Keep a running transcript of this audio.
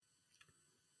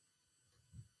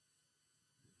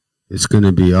It's going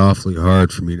to be awfully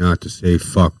hard for me not to say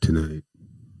fuck tonight.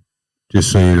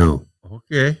 Just so you know.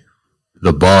 Okay.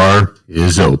 The bar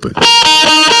is open.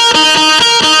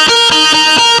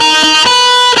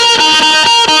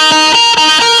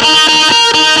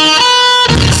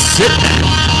 Sit back,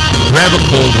 grab a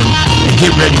cold one, and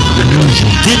get ready for the news you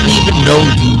didn't even know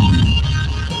you knew.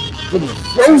 From the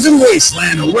frozen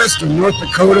wasteland of western North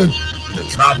Dakota to the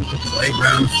tropical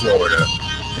playground of Florida,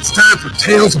 it's time for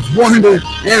tales of wonder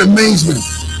and amazement.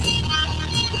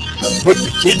 Put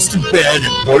the kids to bed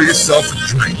and pour yourself a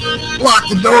drink. Lock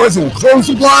the doors and close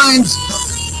the blinds.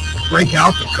 Break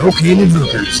out the cocaine and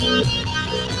hookers.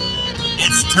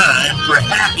 It's time for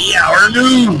Happy Hour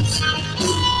News.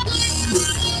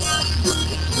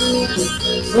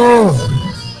 Oh.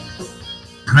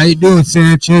 How you doing,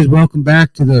 Sanchez? Welcome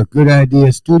back to the Good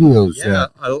Idea Studios. Yeah,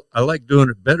 I like doing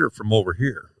it better from over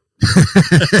here.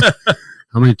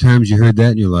 How many times you heard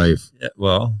that in your life? Yeah,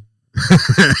 well,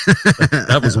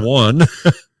 that was one.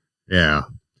 Yeah.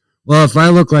 Well, if I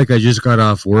look like I just got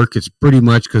off work, it's pretty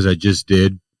much because I just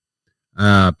did,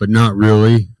 but not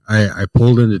really. I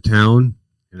pulled into town,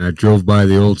 and I drove by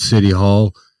the old city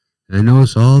hall, and I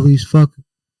noticed all these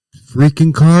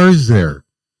freaking cars there.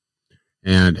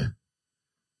 And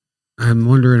I'm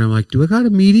wondering, I'm like, do I got a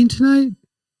meeting tonight?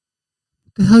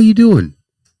 What the hell you doing?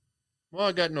 Well,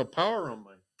 I got no power on mine.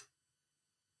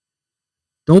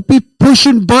 Don't be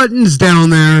pushing buttons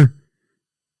down there.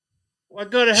 Well, I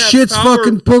gotta have shit's power.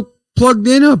 Fucking plugged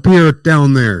in up here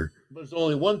down there. There's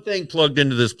only one thing plugged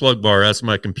into this plug bar. That's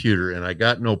my computer, and I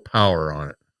got no power on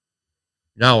it.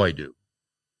 Now I do.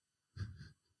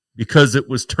 Because it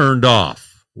was turned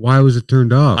off. Why was it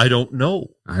turned off? I don't know.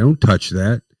 I don't touch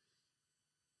that.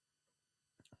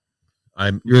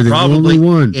 You're probably the only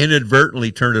one.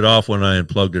 Inadvertently turned it off when I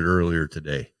unplugged it earlier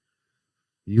today.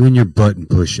 You and your button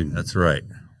pushing. That's right.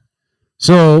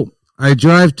 So I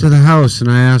drive to the house and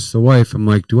I ask the wife, I'm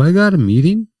like, do I got a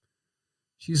meeting?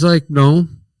 She's like, no.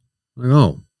 I'm like,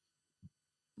 oh.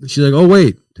 She's like, oh,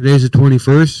 wait, today's the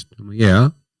 21st? I'm like, yeah.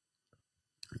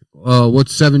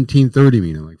 What's 17:30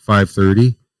 mean? I'm like,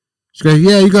 5:30. She's like,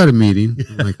 yeah, you got a meeting.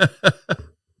 I'm like,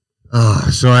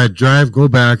 so I go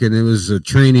back, and it was a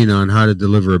training on how to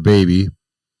deliver a baby.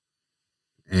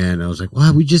 And I was like,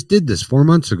 well, we just did this 4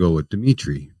 months ago with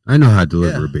Dimitri. I know how to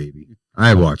deliver a baby.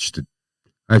 I watched it.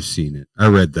 I've seen it. I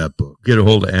read that book. Get a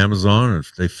hold of Amazon, and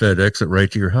they FedEx it right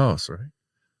to your house, right?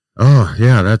 Oh,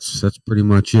 yeah, that's pretty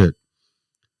much it.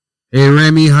 Hey,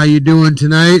 Remy, how you doing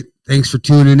tonight? Thanks for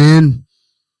tuning in.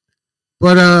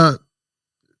 But I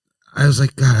was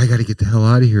like, God, I got to get the hell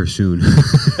out of here soon.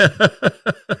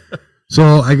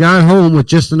 So I got home with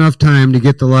just enough time to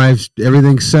get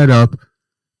everything set up,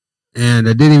 and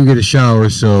I didn't even get a shower.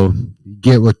 So you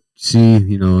get this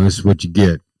is what you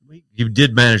get. You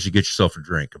did manage to get yourself a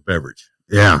drink, a beverage.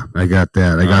 Yeah, I got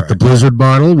that. I got the Blizzard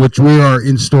bottle, which we are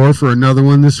in store for another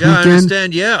one this weekend. I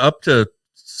understand. Yeah, up to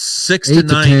 6 to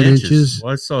 9 inches.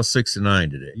 Well, I saw 6 to 9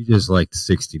 today. You just like the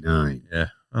 69. Yeah.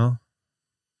 Well,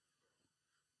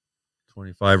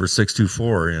 25 or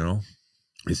 624,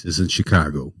 This isn't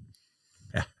Chicago.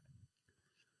 Yeah.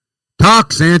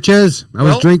 Talk, Sanchez. I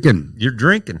was drinking. You're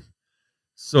drinking.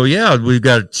 So, yeah, we've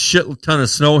got a shit ton of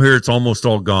snow here. It's almost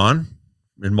all gone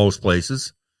in most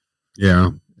places. Yeah.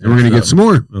 And we're going to get some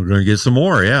more. We're going to get some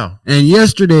more, yeah. And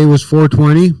yesterday was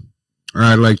 420. Or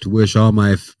I'd like to wish all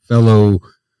my fellow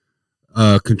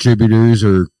contributors,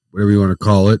 or whatever you want to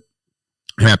call it,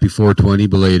 happy 420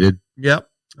 belated. Yep.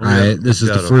 This is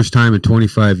the first time in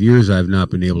 25 years I've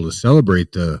not been able to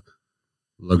celebrate the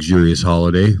luxurious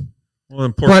holiday.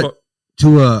 Well, but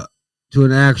to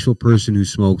an actual person who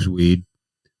smokes weed,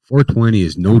 420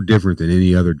 is no different than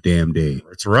any other damn day.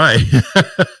 That's right.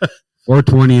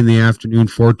 420 in the afternoon,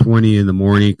 420 in the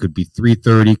morning, could be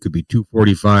 3:30, could be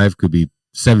 2:45, could be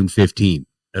 7:15.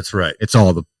 That's right. It's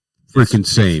all the freaking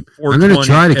same. I'm going to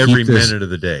try to keep every minute of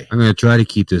the day. I'm going to try to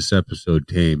keep this episode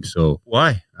tame. So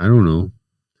why? I don't know.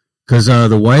 Because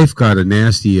the wife got a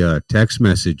nasty text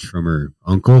message from her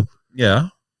uncle. Yeah.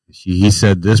 He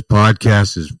said this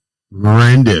podcast is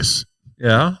horrendous.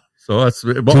 Yeah. So that's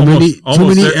too many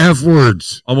F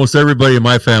words. Almost everybody in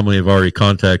my family have already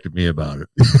contacted me about it.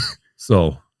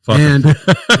 So and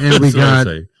we got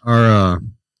our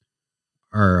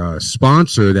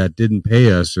sponsor that didn't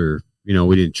pay us, or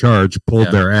we didn't charge,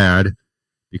 pulled their ad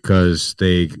because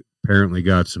they apparently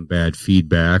got some bad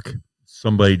feedback.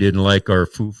 Somebody didn't like our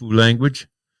foo-foo language.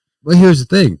 Well, here's the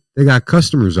thing. They got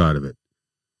customers out of it.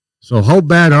 So how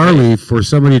bad are we for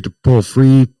somebody to pull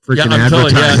free freaking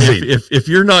advertising? If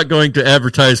you're not going to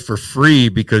advertise for free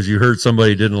because you heard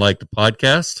somebody didn't like the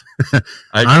podcast,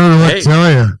 I don't know what to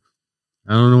tell you.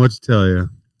 I don't know what to tell you.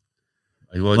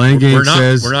 Well, Langdon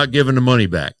says we're not giving the money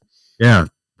back. Yeah,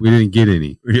 we didn't get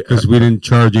any Yeah. because we didn't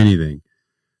charge anything.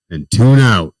 And tune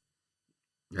out.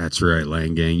 That's right,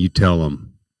 Lang Gang. You tell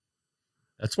them.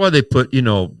 That's why they put,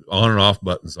 on and off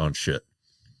buttons on shit.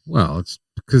 Well, it's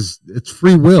because it's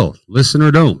free will. Listen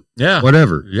or don't. Yeah.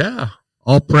 Whatever. Yeah.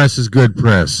 All press is good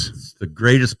press. It's the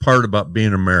greatest part about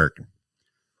being American.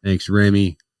 Thanks,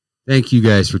 Remy. Thank you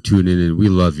guys for tuning in. We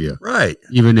love you. Right.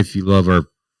 Even if you love our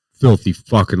filthy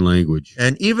fucking language.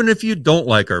 And even if you don't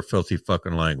like our filthy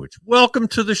fucking language, welcome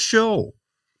to the show.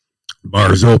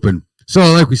 Bars open.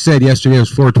 So, like we said, yesterday was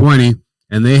 420,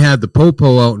 and they had the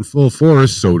popo out in full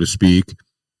force, so to speak.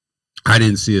 I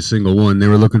didn't see a single one. They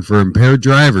were looking for impaired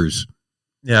drivers.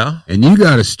 Yeah. And you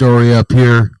got a story up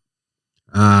here.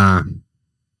 That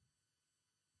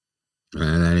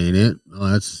ain't it.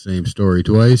 Oh, that's the same story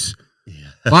twice.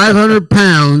 500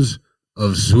 pounds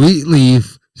of sweet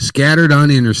leaf scattered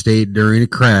on interstate during a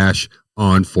crash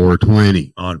on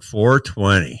 420. On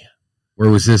 420. Where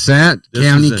was this at?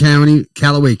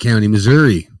 Callaway County,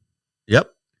 Missouri. Yep.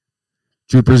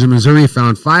 Troopers in Missouri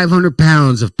found 500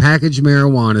 pounds of packaged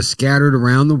marijuana scattered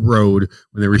around the road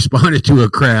when they responded to a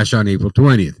crash on April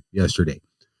 20th, yesterday.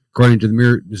 According to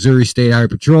the Missouri State Highway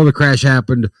Patrol, the crash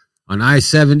happened on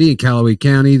I-70 in Callaway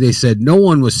County. They said no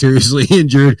one was seriously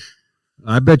injured.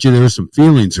 I bet you there was some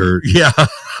feelings hurt. Yeah.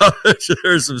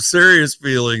 There's some serious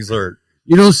feelings hurt.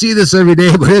 You don't see this every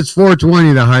day, but it's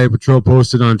 420. The Highway Patrol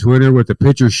posted on Twitter with a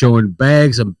picture showing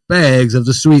bags and bags of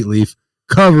the sweet leaf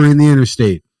covering the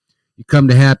interstate. You come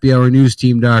to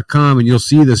happyhournewsteam.com and you'll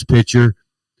see this picture.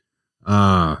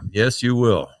 Yes, you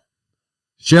will.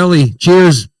 Shelly,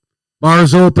 cheers.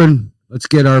 Bars open. Let's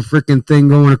get our freaking thing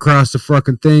going across the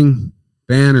fucking thing.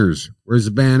 Banners. Where's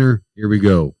the banner? Here we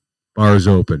go. Bars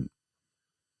open.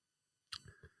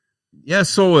 Yeah,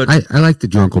 so I like the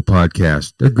Drunkle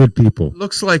podcast. They're good people.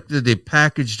 Looks like they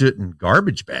packaged it in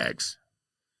garbage bags.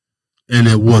 And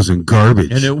it wasn't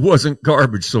garbage. And it wasn't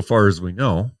garbage so far as we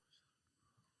know.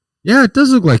 Yeah, it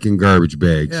does look like in garbage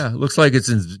bags. Yeah, it looks like it's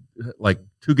in like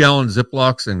 2-gallon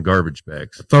Ziplocs and garbage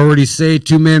bags. Authorities say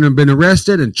 2 men have been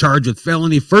arrested and charged with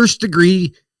felony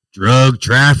first-degree drug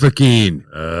trafficking.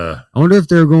 I wonder if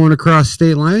they're going across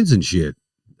state lines and shit.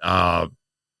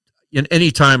 In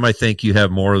any time I think you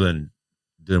have more than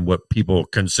what people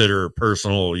consider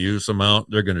personal use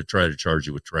amount, they're going to try to charge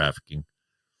you with trafficking.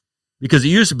 Because it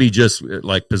used to be just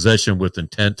like possession with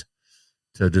intent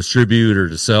to distribute or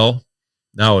to sell.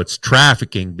 Now it's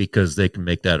trafficking because they can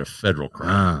make that a federal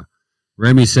crime.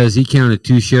 Remy says he counted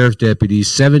 2 sheriff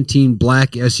deputies, 17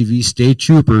 black SUV state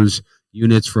troopers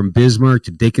units from Bismarck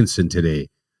to Dickinson today.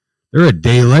 They're a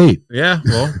day late. Yeah,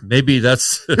 well, maybe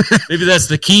that's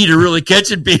the key to really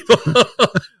catching people.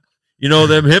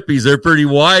 Them hippies, they're pretty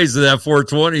wise to that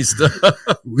 420 stuff.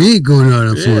 We ain't going out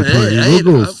on 420.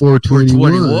 We'll go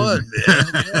 421.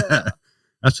 Yeah.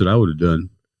 That's what I would have done.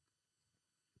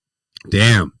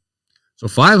 Damn. So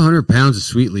 500 pounds of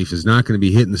sweet leaf is not going to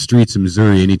be hitting the streets of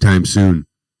Missouri anytime soon.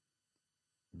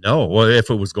 No, well, if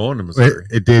it was going to Missouri.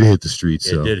 It did hit the streets.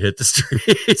 It did hit the street.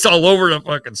 It's all over the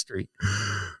fucking street.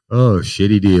 Oh,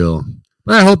 shitty deal.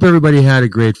 But I hope everybody had a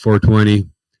great 420.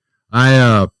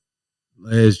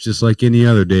 It's just like any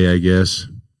other day, I guess.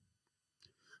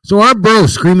 So our bro,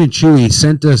 Screaming Chewy,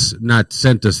 not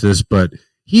sent us this, but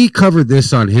he covered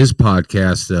this on his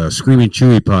podcast, the Screaming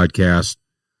Chewy podcast,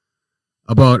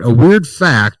 about a weird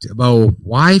fact about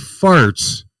why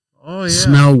farts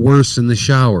smell worse in the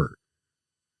shower.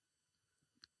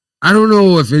 I don't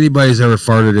know if anybody's ever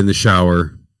farted in the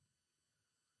shower.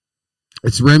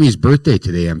 It's Remy's birthday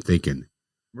today, I'm thinking.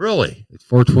 Really?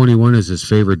 421 is his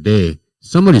favorite day.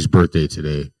 Somebody's birthday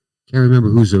today. Can't remember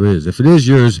whose it is. If it is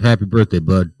yours, happy birthday,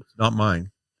 bud. It's not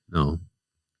mine. No.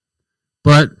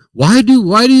 But why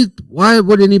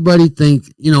would anybody think,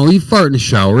 you fart in the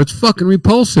shower? It's fucking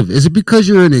repulsive. Is it because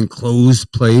you're in an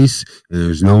enclosed place and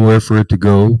there's nowhere for it to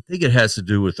go? I think it has to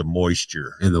do with the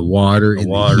moisture. And the water,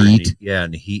 the heat.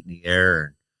 And the heat in the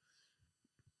air.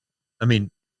 I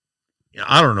mean,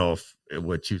 I don't know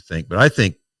what you think, but I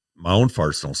think my own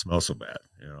farts don't smell so bad,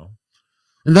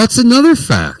 And that's another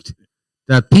fact,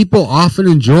 that people often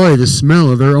enjoy the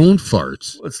smell of their own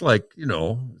farts. Well, it's like,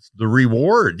 it's the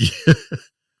reward.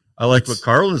 I like what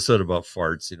Carlin said about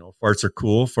farts. Farts are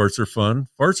cool. Farts are fun.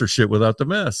 Farts are shit without the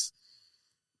mess.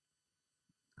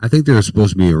 I think there's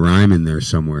supposed to be a rhyme in there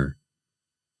somewhere.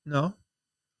 No.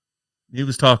 He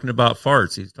was talking about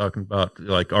farts. He's talking about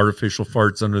like artificial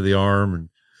farts under the arm and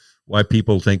why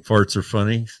people think farts are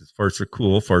funny. He says, farts are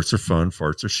cool. Farts are fun.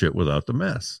 Farts are shit without the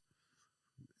mess.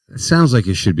 It sounds like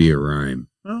it should be a rhyme.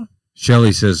 Oh.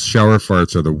 Shelly says shower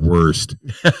farts are the worst.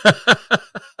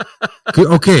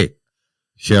 Okay.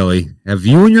 Shelly, have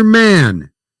you and your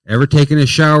man ever taken a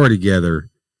shower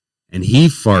together and he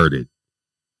farted?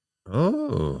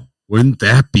 Oh. Wouldn't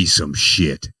that be some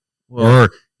shit? Well,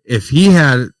 Or if he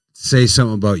had say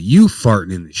something about you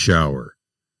farting in the shower.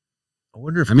 I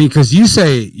wonder if I mean, because you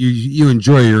say you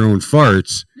enjoy your own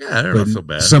farts, yeah, they're but not so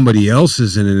bad. somebody else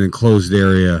is in an enclosed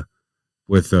area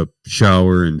with a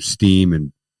shower and steam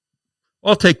and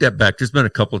I'll take that back. There's been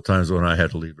a couple of times when I had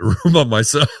to leave the room on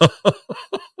myself.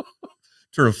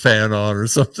 Turn a fan on or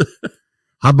something.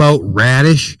 how about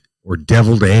radish or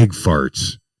deviled egg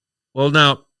farts? Well,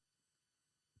 now,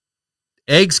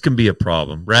 eggs can be a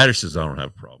problem. Radishes I don't have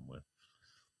a problem with.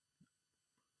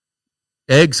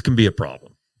 Eggs can be a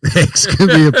problem. Eggs can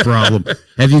be a problem.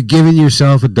 Have you given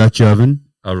yourself a Dutch oven?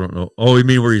 I don't know. Oh, you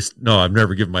mean where you... No, I've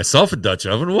never given myself a Dutch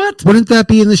oven. What? Wouldn't that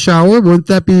be in the shower? Wouldn't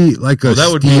that be like a Well,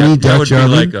 that would steamy be, that would Dutch be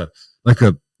oven?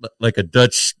 like a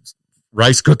Dutch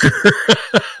rice cooker.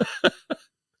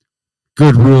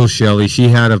 Good rule, Shelley. She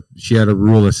had a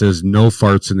rule that says no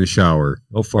farts in the shower.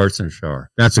 No farts in the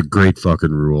shower. That's a great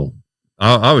fucking rule.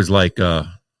 I always like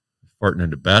farting in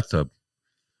the bathtub.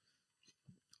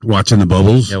 Watching the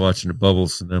bubbles, Yeah, watching the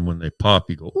bubbles, and then when they pop,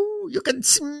 you go, "Ooh, you can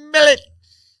smell it."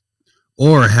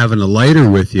 or having a lighter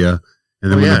with you,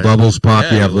 and then when the bubbles pop,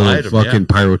 Yeah, you have a light little 'em, fucking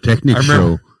yeah. pyrotechnic I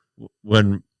show.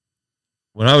 remember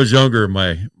when I was younger,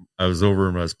 I was over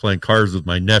and I was playing cards with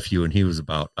my nephew, and he was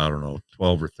about, I don't know,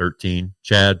 12 or 13.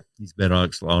 Chad, he's been on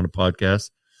the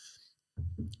podcast.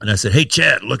 And I said, "Hey,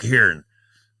 Chad, look here." And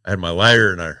I had my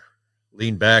lighter, and I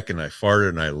leaned back, and I farted,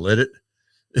 and I lit it.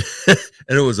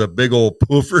 And it was a big old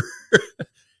poofer.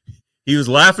 He was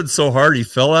laughing so hard, he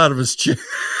fell out of his chair.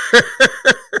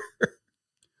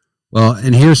 Well,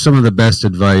 and here's some of the best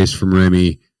advice from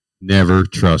Remy. Never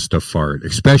trust a fart,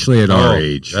 especially at our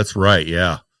age. That's right,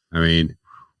 yeah. I mean,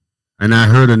 and I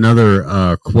heard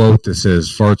another quote that says,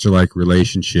 farts are like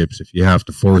relationships. If you have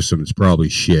to force them, it's probably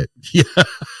shit. Yeah.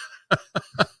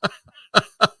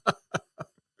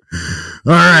 All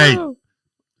right.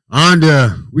 On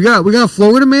to, we got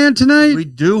Florida Man tonight? We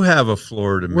do have a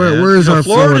Florida man. Where is our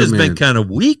Florida Florida's man? been kind of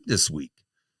weak this week.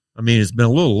 I mean, it's been a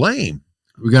little lame.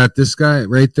 We got this guy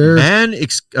right there. Man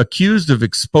accused of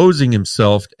exposing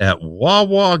himself at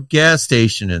Wawa gas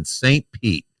station in St.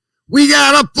 Pete. We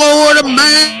got a Florida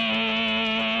Man.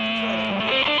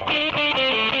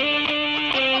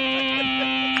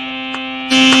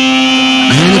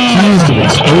 Man accused of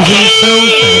exposing himself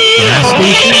at a gas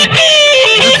station?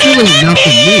 That's really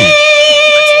nothing new.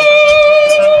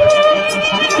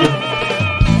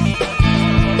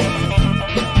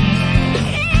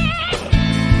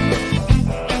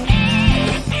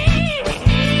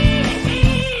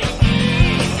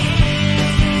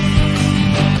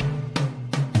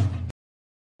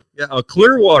 Yeah, a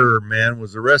Clearwater man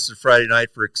was arrested Friday night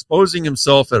for exposing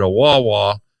himself at a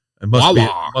Wawa. It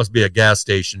must be a gas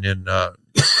station in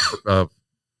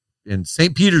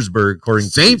St. Petersburg, according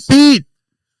to St. Pete.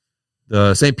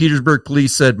 The St. Petersburg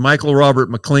police said Michael Robert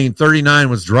McLean, 39,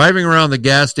 was driving around the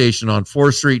gas station on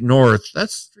 4th Street North.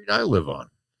 That's the street I live on.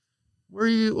 Where are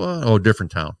you?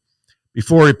 Different town.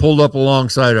 Before he pulled up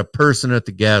alongside a person at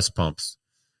the gas pumps.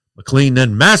 McLean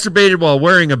then masturbated while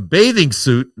wearing a bathing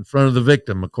suit in front of the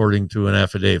victim, according to an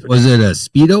affidavit. Was it a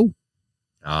Speedo?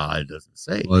 It doesn't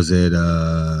say. Was it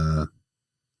a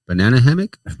banana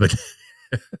hammock? But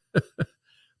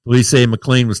police say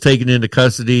McLean was taken into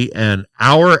custody an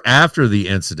hour after the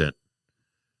incident.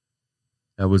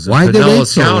 That was in Why did they wait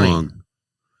Pinellas so County. long?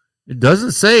 It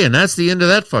doesn't say, and that's the end of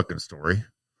that fucking story.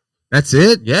 That's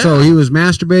it? Yeah. So he was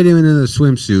masturbating in a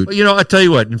swimsuit. Well, I tell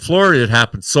you what, in Florida it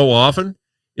happens so often,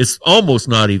 it's almost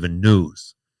not even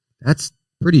news. That's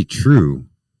pretty true.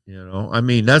 I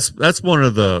mean, that's one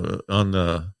of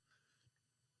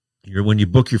when you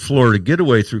book your Florida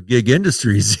getaway through Gig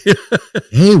Industries.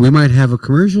 Hey, we might have a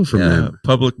commercial from them.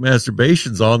 Public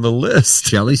masturbation's on the list.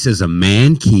 Shelly says a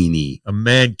mankini. A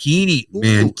mankini. Ooh.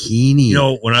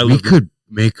 Mankini. When I we lived could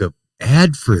make a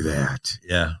ad for that.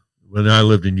 When I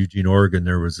lived in Eugene, Oregon,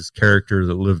 there was this character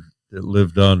that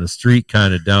lived on the street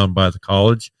kind of down by the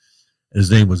college. His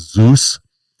name was Zeus,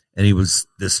 and he was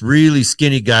this really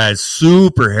skinny guy,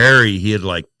 super hairy. He had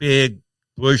like big,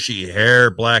 bushy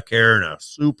hair, black hair, and a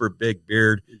super big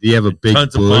beard. Do you have a big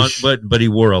bush? But he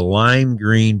wore a lime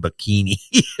green bikini,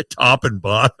 top and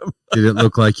bottom. Did it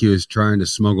look like he was trying to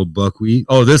smuggle buckwheat?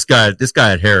 Oh, this guy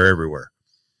had hair everywhere.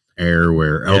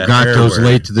 Everywhere. Yeah, El Gato's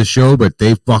everywhere. late to the show, but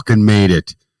they fucking made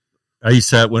it.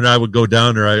 When I would go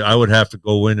down there, I would have to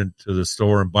go into the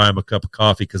store and buy him a cup of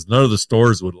coffee because none of the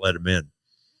stores would let him in.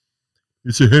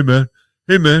 He'd say, hey, man,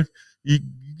 you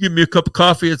give me a cup of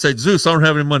coffee. I'd say, Zeus, I don't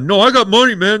have any money. No, I got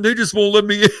money, man. They just won't let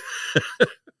me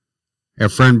in. Our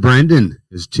friend Brendan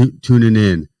is tuning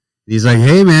in. He's like,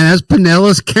 hey, man, that's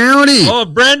Pinellas County. Oh,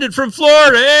 Brendan from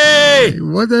Florida. Hey.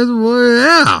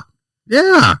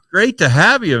 Yeah. Great to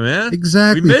have you, man.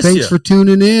 Exactly. We miss Thanks you. for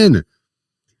tuning in.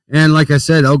 And like I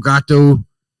said, El Gato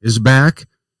is back.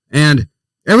 And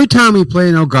every time we play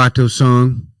an El Gato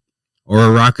song or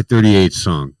a Rocket 38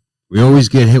 song, we always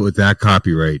get hit with that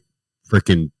copyright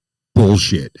freaking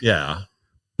bullshit. Yeah.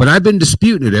 But I've been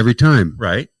disputing it every time.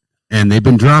 Right. And they've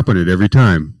been dropping it every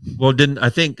time. Well, I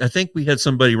think we had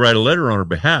somebody write a letter on our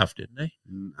behalf, didn't they?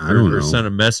 I don't know. Or send a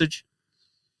message.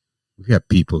 We got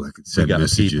people that can send We got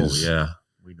messages. people, yeah.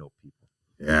 We know people.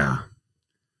 Yeah.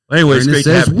 Anyway, it's Brandon great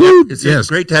says, to have "Woo!" it's Yes.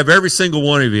 great to have every single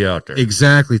one of you out there.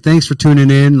 Exactly. Thanks for tuning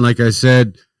in. Like I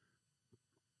said,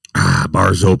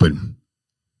 bar's open.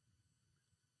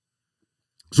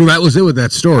 So that was it with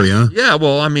that story, huh? Yeah,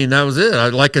 well, I mean, that was it.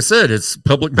 Like I said, it's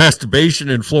public masturbation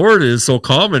in Florida is so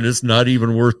common, it's not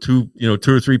even worth two or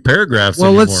three paragraphs Well,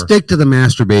 anymore. let's stick to the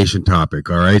masturbation topic,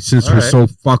 all right? Since All we're right. so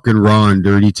fucking raw and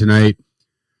dirty tonight.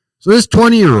 So this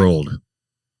 20-year-old,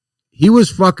 he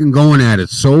was fucking going at it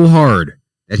so hard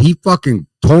that he fucking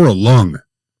tore a lung.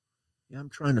 Yeah, I'm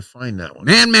trying to find that one.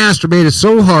 Man masturbated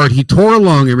so hard he tore a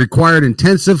lung and required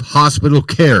intensive hospital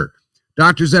care.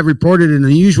 Doctors have reported an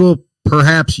unusual,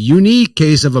 perhaps unique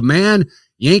case of a man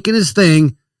yanking his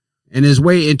thing and his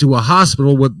way into a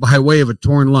hospital by way of a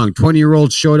torn lung.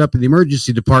 20-year-old showed up in the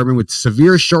emergency department with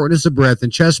severe shortness of breath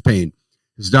and chest pain.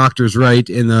 His doctors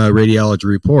write in the radiology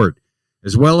report.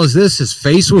 As well as this, his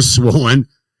face was swollen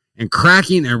and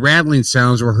cracking and rattling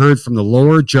sounds were heard from the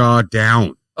lower jaw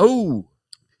down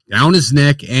his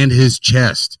neck and his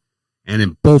chest and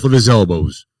in both of his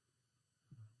elbows.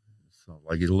 Sounds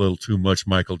like he's a little too much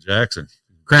Michael Jackson.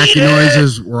 Cracking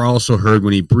noises were also heard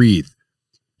when he breathed.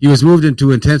 He was moved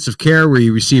into intensive care where he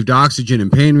received oxygen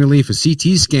and pain relief. A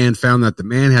CT scan found that the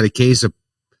man had a case of,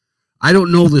 I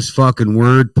don't know this fucking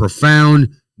word,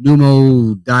 profound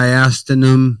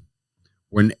pneumodiastema.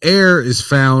 When air is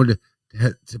found,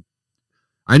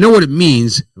 I know what it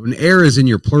means. When air is in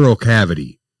your pleural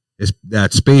cavity, it's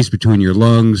that space between your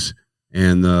lungs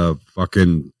and the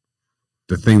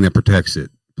thing that protects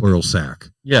it, pleural sac.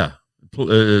 Yeah,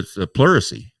 it's a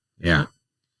pleurisy. Yeah.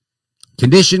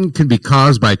 Condition can be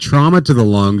caused by trauma to the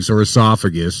lungs or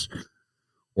esophagus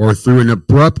or through an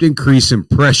abrupt increase in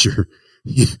pressure.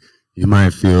 You might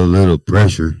feel a little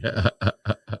pressure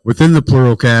within the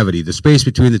pleural cavity, the space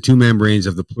between the two membranes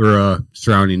of the pleura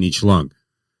surrounding each lung.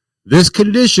 This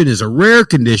condition is a rare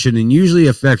condition and usually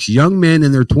affects young men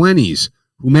in their 20s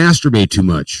who masturbate too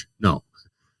much. No,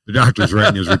 the doctor's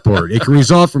writing his report. It can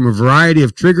result from a variety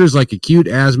of triggers like acute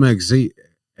asthma,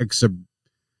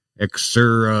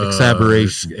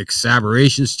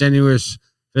 exacerbation, strenuous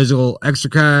physical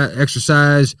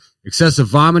exercise, excessive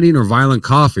vomiting, or violent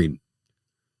coughing.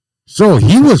 So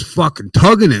he was fucking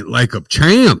tugging it like a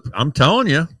champ. I'm telling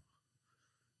you.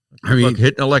 I mean,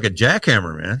 Hitting it like a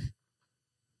jackhammer, man.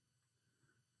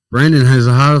 Brandon has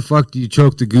how the fuck do you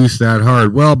choke the goose that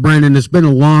hard? Well, Brandon, it's been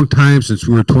a long time since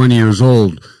we were 20 years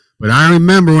old. But I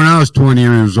remember when I was 20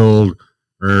 years old,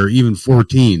 or even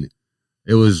 14,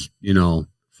 it was,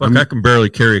 Fuck, I can barely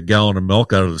carry a gallon of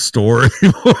milk out of the store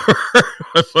anymore.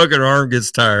 My fucking arm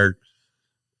gets tired.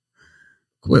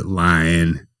 Quit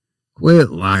lying.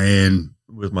 With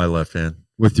my left hand.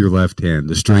 With your left hand.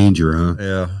 The stranger, huh?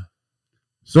 Yeah.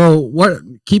 So what?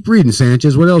 Keep reading,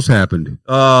 Sanchez. What else happened?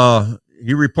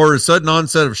 He reported sudden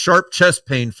onset of sharp chest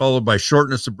pain followed by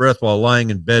shortness of breath while lying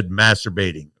in bed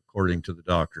masturbating, according to the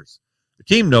doctors. The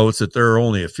team notes that there are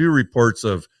only a few reports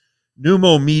of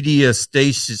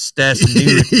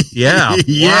pneumomediastinus. Yeah.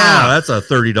 Wow, that's a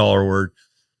 $30 word.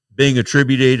 Being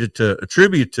attributed to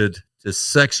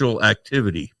sexual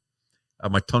activity.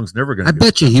 My tongue's never going to. I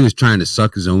bet you he was trying to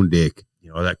suck his own dick.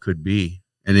 That could be.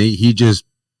 And he just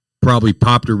probably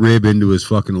popped a rib into his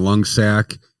fucking lung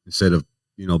sac instead of,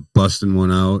 busting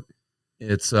one out.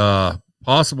 It's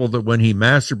possible that when he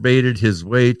masturbated his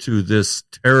way to this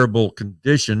terrible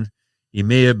condition, he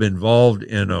may have been involved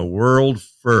in a world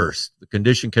first. The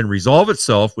condition can resolve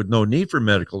itself with no need for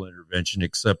medical intervention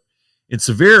except in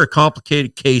severe or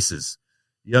complicated cases.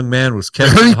 The young man was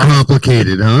kept Very in the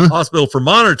complicated, huh? hospital for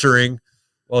monitoring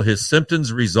while his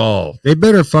symptoms resolved. They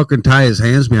better fucking tie his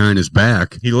hands behind his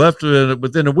back. He left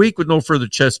within a week with no further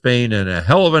chest pain and a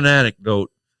hell of an anecdote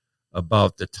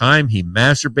about the time he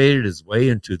masturbated his way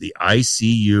into the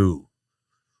ICU.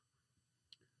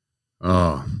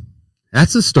 Oh,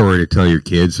 that's a story to tell your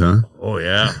kids, huh? Oh,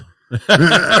 yeah.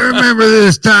 I remember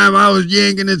this time I was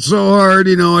yanking it so hard,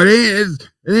 it ain't,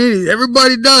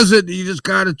 everybody does it. You just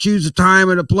got to choose a time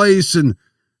and a place. And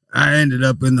I ended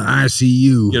up in the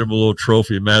ICU. Get him a little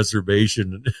trophy of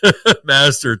masturbation.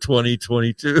 Master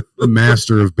 2022. The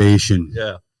master of Bashan.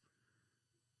 Yeah.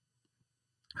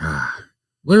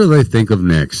 What do they think of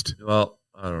next? Well,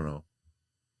 I don't know.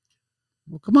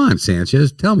 Well, come on,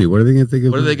 Sanchez. Tell me, what are they going to think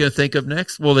of? What are they going to think of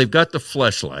next? Well, they've got the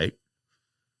Fleshlight.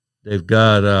 They've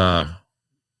got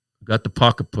the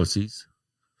pocket pussies.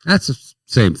 That's the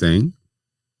same thing.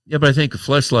 Yeah, but I think a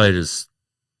Fleshlight isn't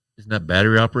that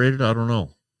battery operated? I don't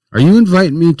know. Are you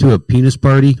inviting me to a penis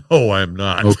party? Oh, I'm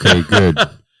not. Okay, good.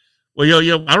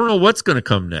 Well, I don't know what's going to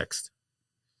come next.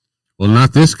 Well,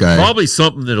 not this guy. Probably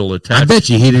something that'll attach. I bet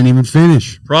you he didn't even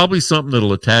finish. Probably something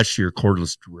that'll attach to your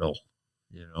cordless drill.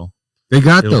 You know, They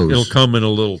got it'll those. come in a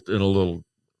little.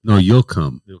 No, you'll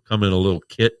come. It'll come in a little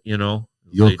kit. You know,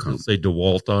 You'll come. Say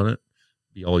DeWalt on it.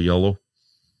 Be all yellow.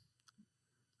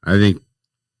 I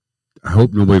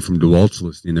hope nobody from DeWalt's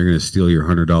listening. They're going to steal your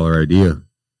 $100 idea.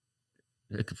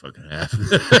 It could fucking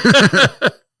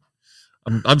happen.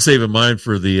 I'm saving mine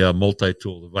for the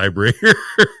multi-tool, the vibrator.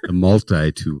 The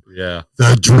multi-tool. Yeah.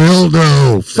 The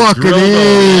Drildo. Fucking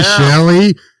A, yeah.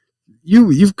 Shelly.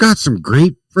 You've got some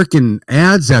great freaking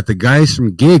ads that the guys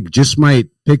from Gig just might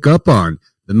pick up on.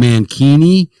 The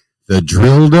Mankini, the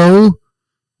Drildo.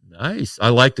 Nice. I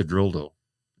like the Drildo.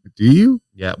 Do you?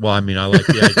 Yeah. Well, I mean, I like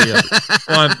the idea.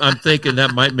 Well, I'm thinking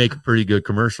that might make a pretty good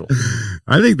commercial.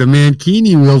 I think the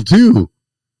Mankini will too.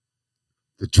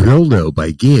 The Drildo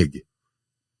by Gig.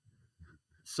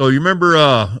 So you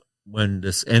remember when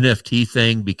this NFT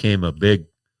thing became a big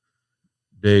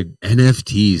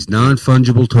NFTs,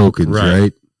 non-fungible tokens,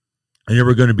 right? And they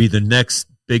were going to be the next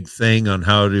big thing on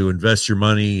how to invest your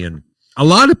money. And a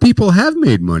lot of people have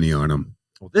made money on them.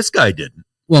 well, this guy didn't.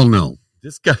 Well, no,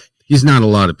 This guy, he's not a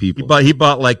lot of people. he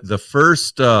bought like the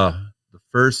first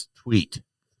tweet,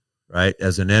 right,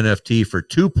 as an NFT for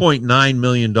 $2.9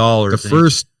 million. The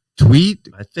first tweet,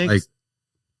 I think. like,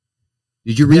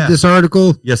 did you read this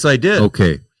article? Yes, I did.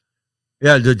 Okay.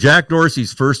 Yeah, the Jack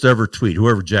Dorsey's first ever tweet,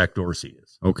 whoever Jack Dorsey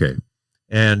is. Okay.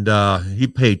 And he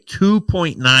paid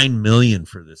 $2.9 million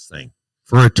for this thing.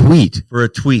 For a tweet For a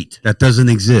tweet. that doesn't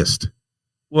exist.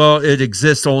 Well, it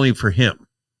exists only for him.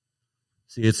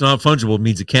 See, it's not fungible. It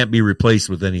means it can't be replaced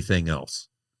with anything else.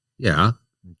 Yeah.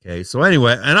 Okay. So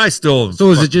anyway, and I still.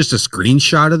 So is it just a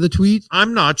screenshot of the tweet?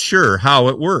 I'm not sure how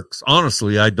it works.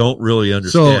 Honestly, I don't really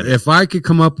So understand. if I could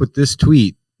come up with this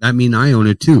tweet, that mean I own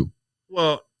it too.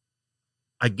 Well,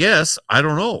 I guess I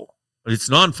don't know. It's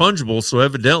non-fungible, so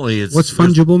evidently it's. What's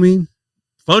fungible mean?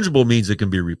 Fungible means it can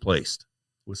be replaced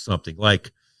with something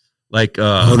like that's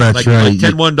like right.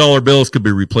 10 $1 bills could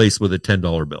be replaced with a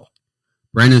 $10 bill.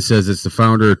 Brandon says it's the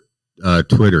founder of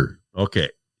Twitter. Okay.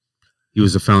 He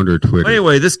was the founder of Twitter.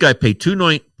 Anyway, this guy paid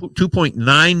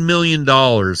 $2.9 million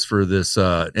for this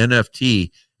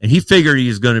NFT, and he figured he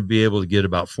was going to be able to get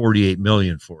about $48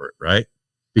 million for it, right?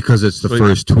 Because it's the So,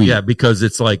 first tweet. Yeah, because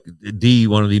it's like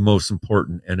one of the most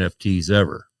important NFTs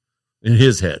ever in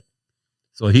his head.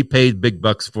 So he paid big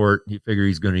bucks for it. He figured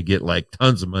he's going to get like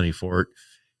tons of money for it,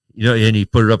 you know, and he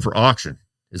put it up for auction.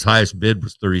 His highest bid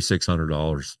was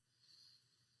 $3,600,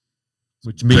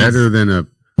 which means Better than a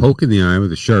poke in the eye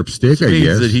with a sharp stick, I means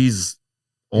guess. that he's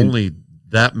only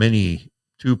that many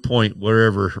 2 point.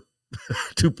 Well,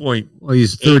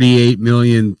 he's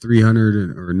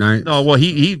 38,300,000 or nine. No, well,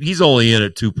 he's only in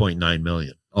at 2.9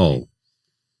 million. Oh,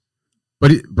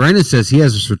 but Brandon says he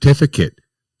has a certificate.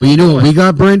 But you know what we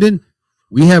got, Brendan?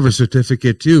 We have a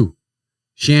certificate too.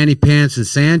 Shanny Pants and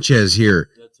Sanchez here.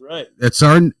 That's right. That's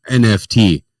our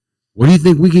NFT. What do you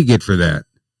think we could get for that?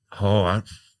 Oh,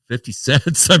 50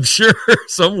 cents, I'm sure,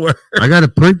 somewhere. I got a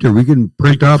printer. We can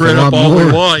print off Print a up lot all more.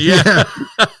 we want, yeah.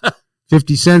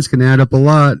 50 cents can add up a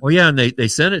lot. Oh, yeah, and they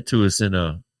sent it to us in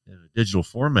a digital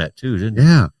format too, didn't they?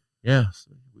 Yeah. Yeah.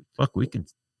 So, fuck, we can.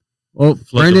 Well, Flood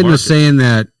the Brendan was market. saying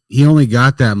that he only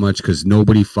got that much because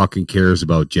nobody fucking cares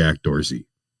about Jack Dorsey.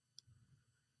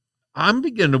 I'm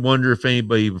beginning to wonder if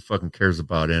anybody even fucking cares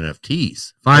about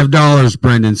NFTs. $5,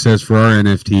 Brendan says, for our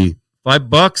NFT. $5?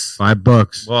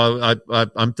 $5. Well,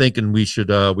 I'm thinking we should.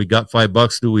 We got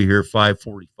 $5. Do we hear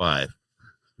 $5.45?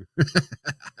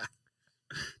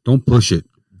 Don't push it.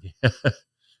 Yeah,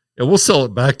 we'll sell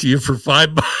it back to you for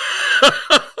 $5.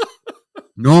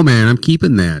 No, man, I'm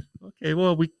keeping that. Okay,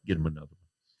 well, we can get him another one.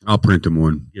 I'll print him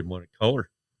one. Get him one in color.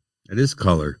 It is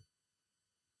color.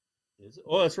 Is it?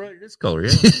 Oh, that's right. It is color.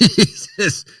 Yeah, He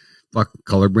says, fuck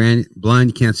color blind.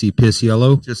 You can't see piss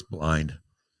yellow. just blind.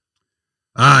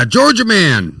 Georgia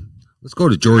man. Let's go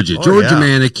to Georgia. Oh, Georgia yeah.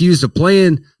 man accused of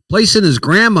placing his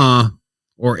grandma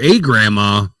or a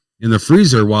grandma in the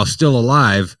freezer while still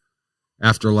alive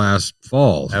after last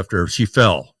fall. After she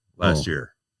fell last Oh.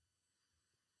 year.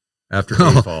 after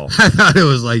Oh, Mayfall. I thought it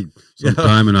was like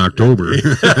sometime in October.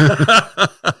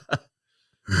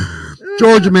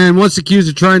 Georgia man, once accused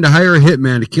of trying to hire a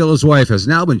hitman to kill his wife, has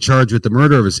now been charged with the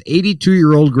murder of his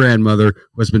 82-year-old grandmother,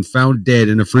 who has been found dead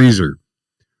in a freezer.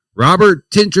 Robert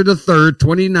Tincher III,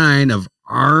 29, of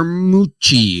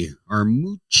Armuchee,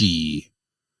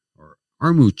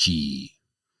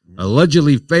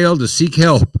 allegedly failed to seek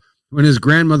help when his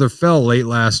grandmother fell late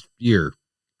last year.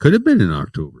 Could have been in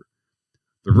October.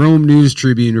 The Rome News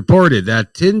Tribune reported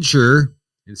that Tincher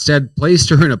instead placed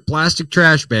her in a plastic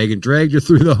trash bag and dragged her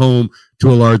through the home to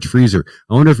a large freezer.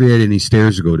 I wonder if he had any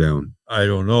stairs to go down. I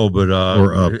don't know, but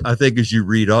Or up. I think as you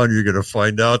read on, you're going to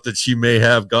find out that she may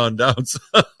have gone down.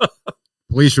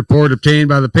 Police report obtained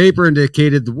by the paper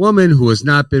indicated the woman, who has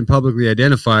not been publicly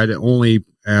identified only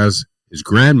as his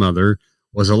grandmother,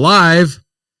 was alive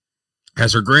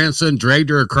as her grandson dragged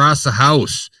her across the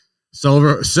house.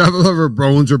 Several of her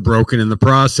bones were broken in the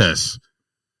process.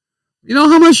 You know,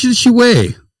 how much did she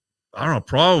weigh? I don't know,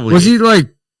 probably. Was he like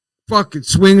fucking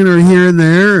swinging her here and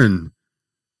there? And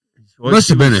must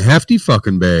have been a hefty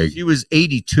fucking bag. She was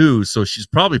 82, so she's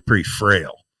probably pretty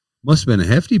frail. Must have been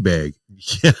a hefty bag.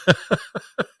 Yeah.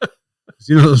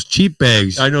 You know, those cheap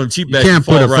bags. I know, cheap You bags can't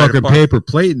fall put a right fucking apart. paper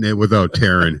plate in it without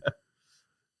tearing.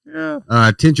 Yeah.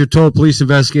 Tincher told police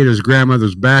investigators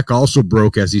grandmother's back also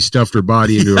broke as he stuffed her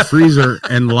body into a freezer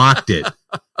and locked it.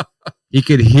 He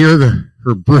could hear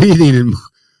her breathing and,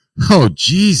 oh,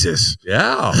 Jesus.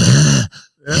 Yeah.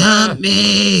 Help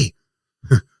me.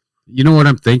 You know what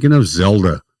I'm thinking of?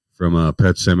 Zelda from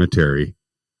Pet Sematary.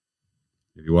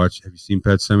 Have you seen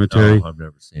Pet Sematary? No, I've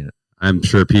never seen it. I'm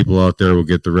sure people out there will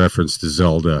get the reference to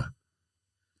Zelda.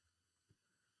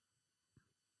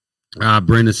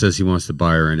 Brenda says he wants to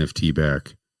buy her NFT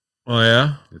back. Oh,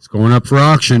 yeah? It's going up for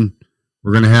auction.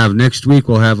 We're going to have next week,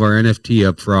 we'll have our NFT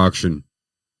up for auction.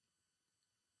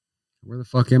 Where the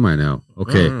fuck am I now?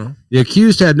 Okay. The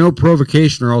accused had no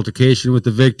provocation or altercation with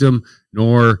the victim,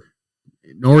 nor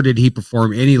did he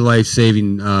perform any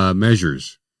life-saving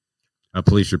measures. A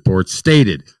police report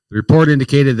stated. The report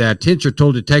indicated that Tincher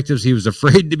told detectives he was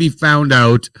afraid to be found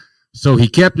out, so he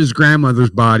kept his grandmother's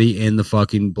body in the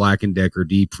fucking Black & Decker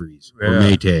deep freeze, or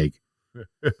Maytag.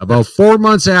 About 4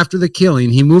 months after the killing,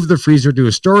 he moved the freezer to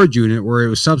a storage unit where it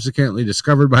was subsequently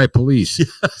discovered by police.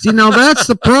 See, now that's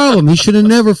the problem. He should have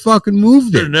never fucking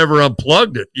moved Should it. have never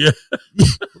unplugged it. Yeah.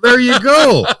 There you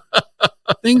go.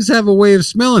 Things have a way of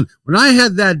smelling. When I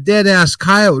had that dead-ass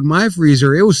coyote in my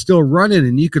freezer, it was still running,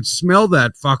 and you could smell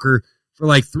that fucker for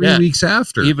like 3 weeks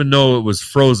after. Even though it was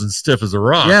frozen stiff as a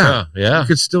rock. Yeah. Yeah. You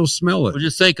could still smell it. Well,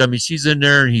 just think, I mean, she's in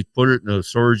there and he put it in a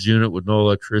storage unit with no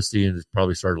electricity and it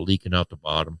probably started leaking out the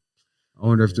bottom. I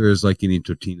wonder if there's like any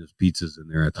Totino's pizzas in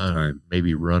there at the time.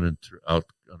 Maybe running out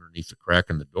underneath the crack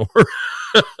in the door.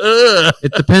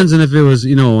 It depends on if it was,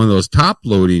 one of those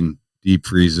top-loading deep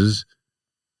freezes.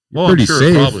 Well, pretty I'm sure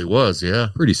safe. It probably was, yeah.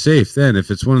 Pretty safe then.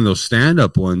 If it's one of those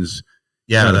stand-up ones,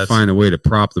 you gotta find a way to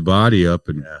prop the body up.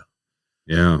 And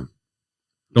yeah.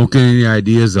 Don't get any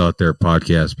ideas out there,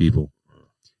 podcast people.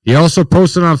 He also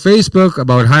posted on Facebook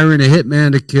about hiring a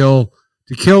hitman to kill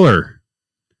her.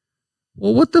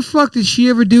 Well, what the fuck did she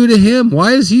ever do to him?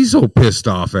 Why is he so pissed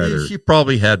off at her? She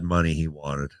probably had money he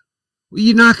wanted. Well,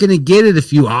 you're not going to get it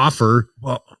if you offer.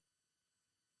 Well,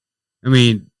 I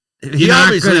mean, he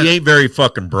obviously ain't very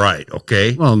fucking bright,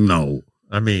 okay? Well, no.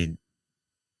 I mean,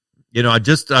 I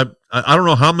don't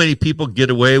know how many people get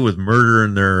away with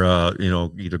murdering their,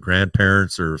 either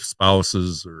grandparents or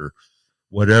spouses or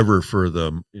whatever for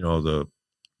the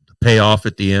payoff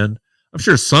at the end. I'm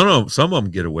sure some of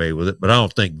them get away with it, but I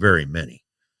don't think very many.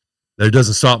 That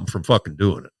doesn't stop them from fucking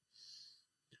doing it.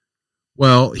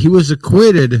 Well, he was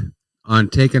acquitted on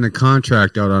taking a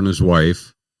contract out on his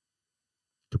wife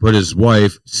to put his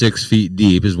wife 6 feet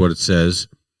deep, is what it says.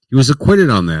 He was acquitted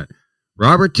on that.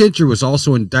 Robert Tincher was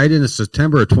also indicted in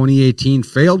September of 2018,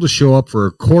 failed to show up for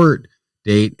a court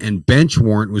date, and bench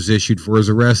warrant was issued for his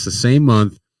arrest the same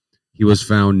month he was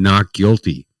found not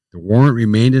guilty. The warrant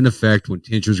remained in effect when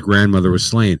Tincher's grandmother was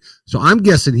slain. So I'm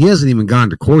guessing he hasn't even gone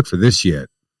to court for this yet.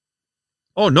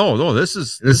 Oh, no, this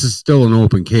is still an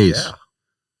open case. Yeah.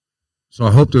 So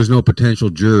I hope there's no potential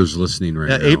jurors listening right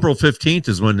now. April 15th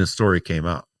is when this story came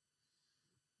out.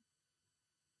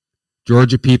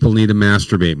 Georgia people need to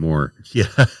masturbate more.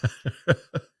 Yeah.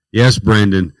 Yes,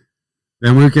 Brendan.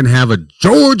 Then we can have a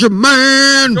Georgia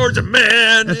man. Georgia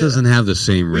man. That doesn't have the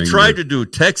same ring. We tried to do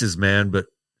Texas man, but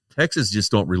Texas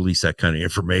just don't release that kind of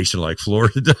information like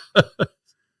Florida does.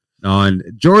 No, and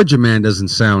Georgia man doesn't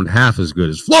sound half as good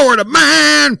as Florida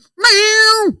man.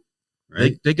 Meow.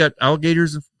 Right? They got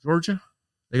alligators in Georgia?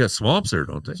 They got swamps there,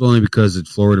 don't they? It's only because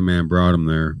Florida man brought them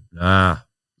there. Ah,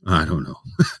 I don't know.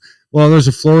 Well, there's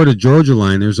a Florida-Georgia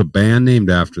line. There's a band named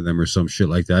after them or some shit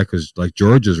like that because, like,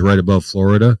 Georgia's right above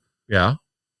Florida. yeah.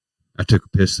 I took a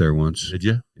piss there once. Did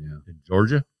you? Yeah. In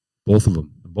Georgia? Both of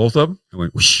them. Both of them? I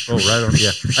went, whoosh, Oh, right on. whoosh,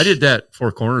 Yeah. whoosh. I did that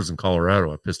 4 Corners in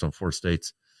Colorado. I pissed on 4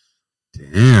 states.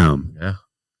 Damn. Yeah.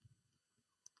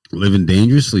 Living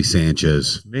dangerously,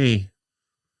 Sanchez. Me.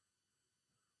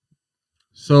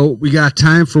 So we got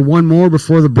time for one more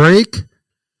before the break.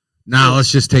 Now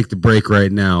let's just take the break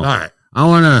right now. All right. I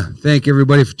want to thank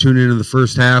everybody for tuning in to the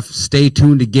first half. Stay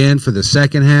tuned again for the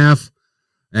second half.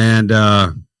 And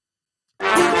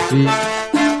see.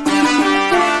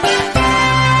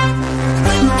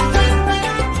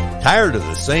 Tired of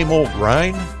the same old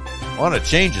grind? Want a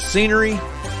change of scenery?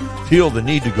 Feel the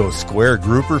need to go square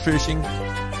grouper fishing?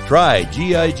 Try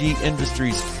GIG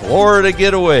Industries Florida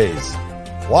Getaways.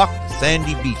 Walk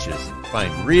sandy beaches,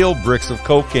 find real bricks of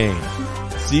cocaine,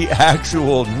 see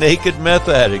actual naked meth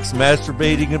addicts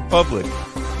masturbating in public,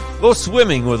 go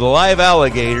swimming with live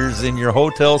alligators in your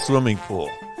hotel swimming pool.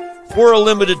 For a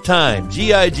limited time,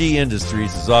 GIG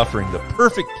Industries is offering the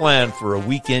perfect plan for a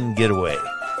weekend getaway.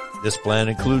 This plan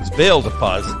includes bail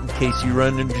deposit in case you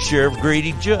run into Sheriff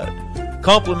Grady Judd,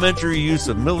 complimentary use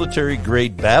of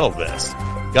military-grade battle vests,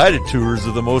 guided tours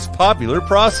of the most popular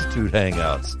prostitute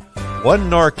hangouts, 1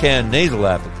 Narcan nasal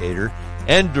applicator,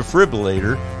 and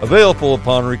defibrillator available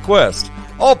upon request.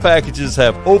 All packages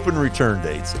have open return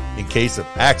dates in case of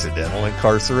accidental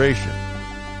incarceration.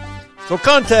 So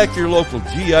contact your local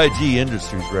GIG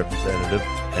Industries representative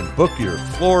and book your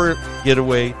Florida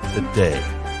getaway today.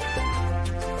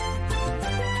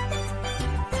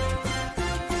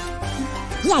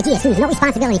 GIG assumes no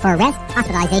responsibility for arrest,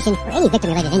 hospitalization, or any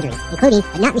victim-related injuries, including,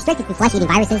 but not restricted to, flesh-eating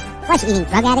viruses, flesh-eating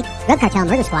drug addict, drug cartel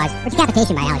murder squads, or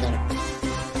decapitation by alligator.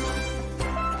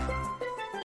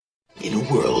 In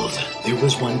a world, there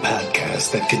was one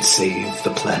podcast that could save the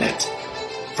planet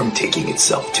from taking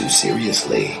itself too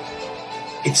seriously.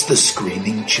 It's the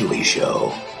Screaming Chewie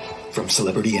Show. From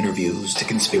celebrity interviews to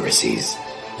conspiracies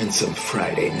and some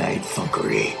Friday night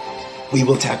funkery, we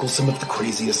will tackle some of the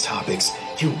craziest topics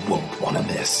you won't want to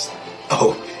miss.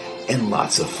 Oh, and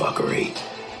lots of fuckery.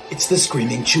 It's the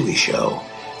Screaming Chewie Show,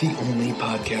 the only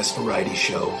podcast variety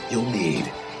show you'll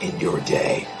need in your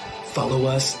day. Follow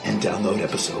us and download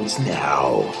episodes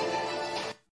now.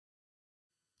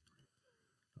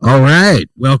 All right.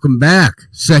 Welcome back.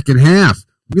 Second half.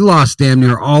 We lost damn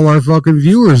near all our fucking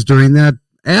viewers during that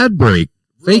ad break.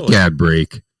 Fake Really? ad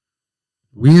break.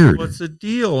 Weird. What's the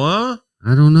deal, huh?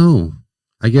 I don't know.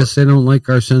 I guess they don't like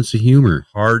our sense of humor.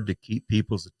 Hard to keep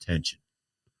people's attention.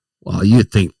 Well,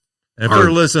 you'd think And if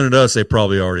they're listening to us, they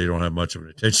probably already don't have much of an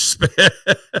attention span.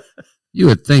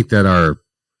 that our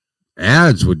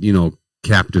ads would,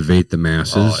 captivate the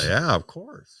masses. Oh, yeah, of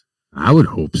course. I would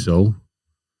hope so.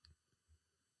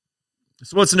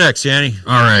 So what's next, Yanni?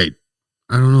 All right.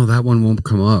 I don't know. That one won't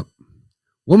come up.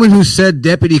 Woman who said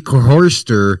deputy coerced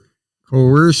her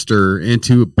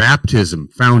into baptism,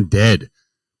 found dead.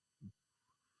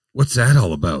 What's that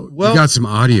all about? Well- We got some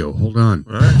audio. Hold on.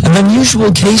 All right. An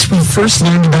unusual case we first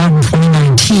learned about in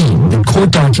 2019. The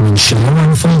court documents show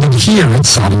unfolded here at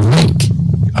Sodom Lake.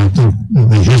 I think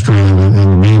the history in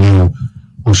the media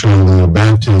will show the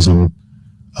baptism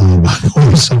by the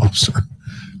police officer.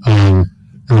 And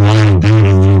why indeed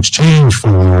in exchange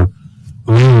for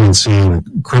leniency in a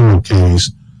criminal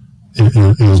case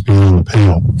is beyond the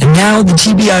pale. And now the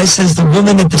TBI says the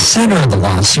woman at the center of the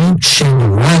lawsuit,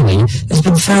 Shanda Riley, has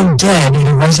been found dead in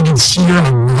a residence here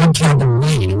on Log Cabin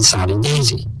Lane in Sodom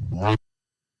Daisy.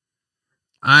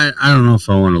 I don't know if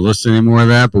I want to listen any more of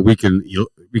that, but we can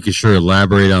sure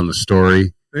elaborate on the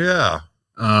story. Yeah.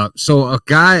 So a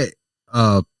guy,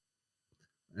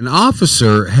 an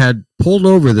officer had pulled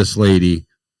over this lady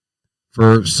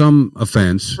for some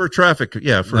offense, For traffic,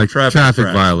 yeah, for like traffic traffic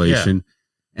violation.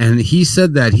 And he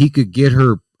said that he could get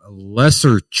her a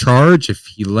lesser charge if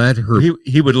he let her Yeah.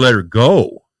 He would let her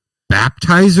go.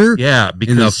 baptize her Yeah,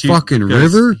 because the fucking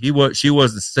river? She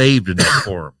wasn't saved enough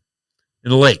for him in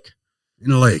the lake.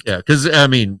 in a lake. Yeah, because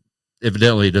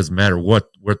evidently it doesn't matter what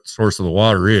source of the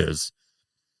water is,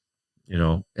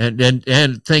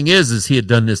 And thing is he had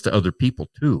done this to other people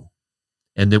too,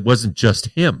 and it wasn't just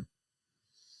him.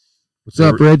 What's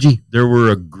up, Reggie? There were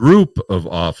a group of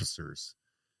officers.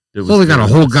 So they got a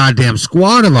whole goddamn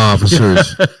squad of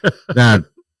officers that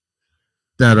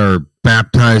are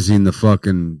baptizing the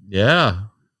fucking. Yeah.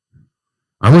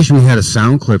 I wish we had a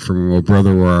sound clip from "Oh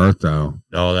Brother, Where Art Thou?"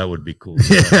 Oh, that would be cool.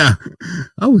 Yeah,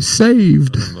 I was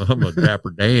saved. I'm a Dapper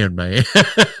Dan, man.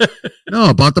 No,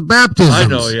 about the baptism. I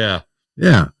know. Yeah.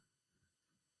 Yeah.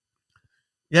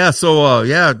 Yeah. So,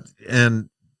 and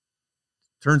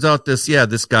turns out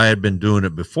this guy had been doing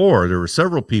it before. There were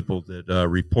several people that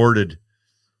reported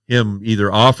him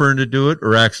either offering to do it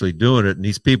or actually doing it. And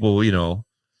these people,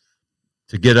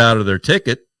 to get out of their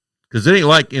ticket, because it ain't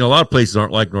like, a lot of places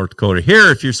aren't like North Dakota.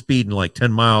 Here, if you're speeding like 10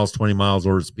 miles, 20 miles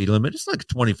over the speed limit, it's like a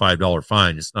 $25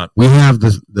 fine. It's not. We have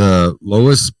the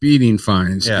lowest speeding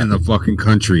fines in the fucking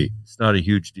country. It's not a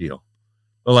huge deal.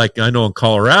 But like I know in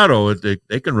Colorado,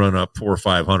 they can run up $400 or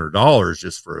 $500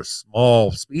 just for a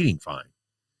small speeding fine.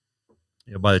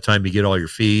 By the time you get all your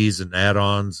fees and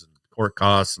add-ons and court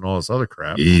costs and all this other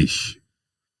crap. Yeesh.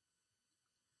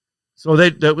 So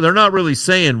they're not really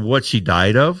saying what she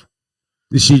died of.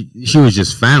 She was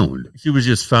just found. She was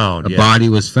just found. A body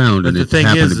was found, and the it thing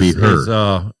happened to be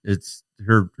her. It's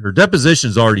her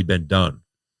deposition's already been done,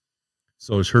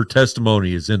 so her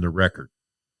testimony is in the record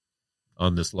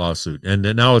on this lawsuit, and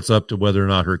then now it's up to whether or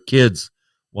not her kids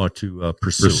want to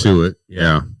pursue it.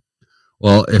 Yeah.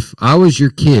 Well, if I was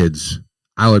your kids,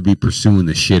 I would be pursuing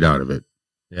the shit out of it.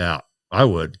 Yeah, I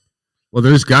would. Well,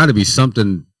 there's got to be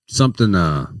something. There's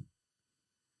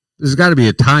got to be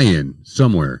a tie-in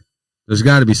somewhere. There's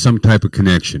got to be some type of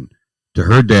connection to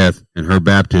her death and her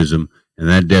baptism and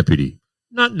that deputy.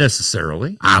 Not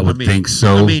necessarily. I would think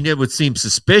so. It would seem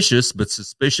suspicious, but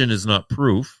suspicion is not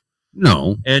proof.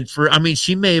 No. And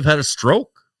she may have had a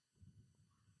stroke.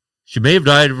 She may have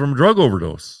died from a drug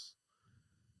overdose.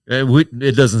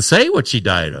 It doesn't say what she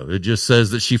died of. It just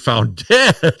says that she found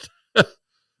dead.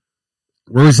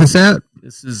 Where is this at?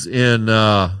 This is in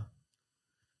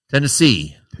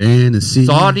Tennessee.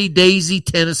 Saudi Daisy,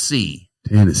 Tennessee.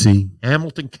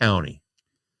 Hamilton County.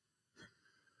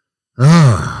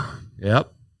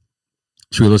 Yep.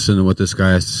 Should we listen to what this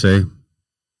guy has to say?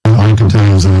 I can tell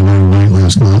you that I learned late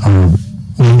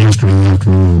yesterday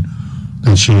afternoon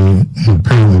that she had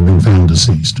apparently been found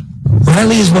deceased.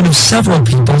 Riley is one of several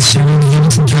people suing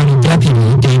Hamilton County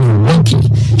Deputy Daniel Wilkie.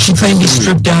 She claimed he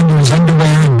stripped down to his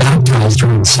underwear and baptized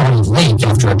her in Salt Lake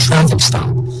after a traffic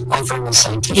stop, offering a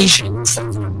citation instead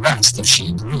of an arrest if she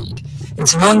agreed.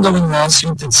 It's an ongoing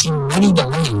lawsuit that's seen many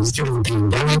delays due to the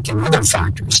pandemic and other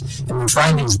factors, and with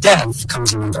Riley's death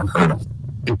comes another hurdle.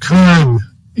 It could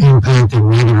impact it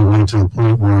negatively to the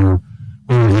point where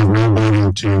we would have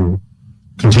nobody to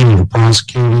continue to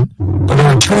prosecute it. But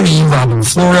our attorney, Robin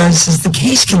Flores, says the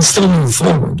case can still move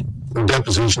forward. Her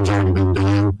deposition's already been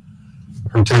done.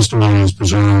 Her testimony is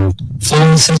preserved.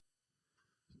 Flores says.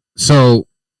 So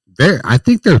I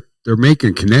think they're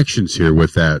making connections here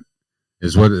with that,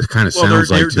 is what it kind of sounds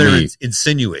like to me.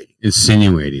 Insinuating.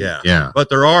 Yeah. But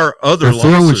there are other they're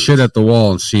throwing lawsuits. shit at the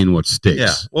wall and seeing what sticks.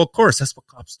 Yeah. Well, of course, that's what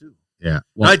cops do. Yeah.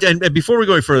 Well, and before we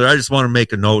go any further, I just want to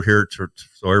make a note here so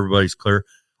everybody's clear.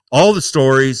 All the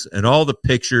stories and all the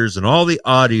pictures and all the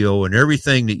audio and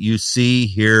everything that you see,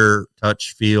 hear,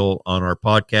 touch, feel on our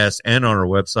podcast and on our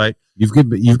website,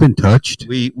 you've been touched.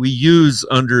 We use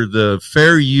under the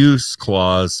fair use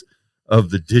clause of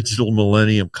the Digital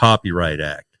Millennium Copyright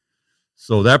Act.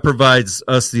 So that provides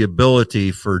us the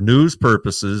ability for news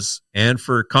purposes and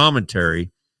for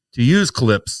commentary to use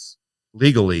clips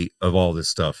legally of all this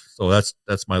stuff. So that's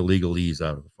my legalese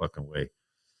out of the fucking way.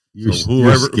 So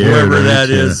whoever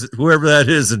that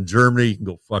is in Germany, you can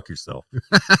go fuck yourself.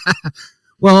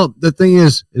 Well, the thing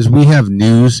is we have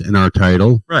news in our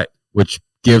title, right? Which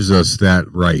gives us that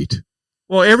right.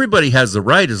 Well, everybody has the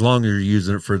right as long as you're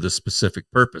using it for the specific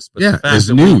purpose. But yeah, the fact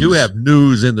that we do have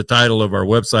news in the title of our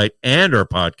website and our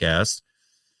podcast,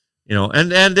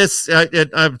 and this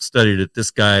I've studied it.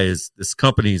 This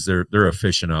company's they're a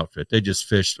fishing outfit. They just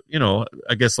fish.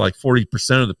 I guess like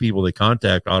 40% of the people they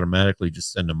contact automatically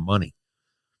just send them money.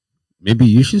 Maybe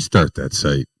you should start that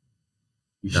site.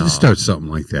 You should start something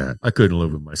like that. I couldn't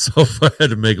live with myself. I had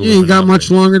to make a living. You ain't got much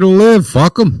longer to live.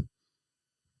 Fuck them.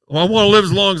 Well, I want to live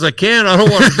as long as I can. I don't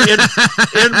want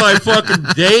to end my fucking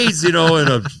days, in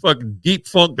a fucking deep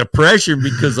funk depression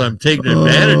because I'm taking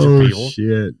advantage of people.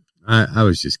 Shit. I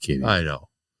was just kidding. I know.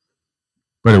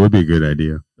 But it would be a good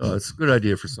idea. Oh, it's a good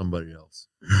idea for somebody else.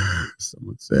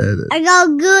 Someone said it. I got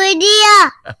a good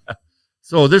idea.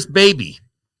 So this baby.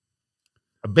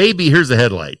 Here's the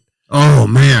headlight. Oh,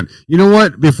 man. You know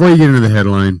what? Before you get into the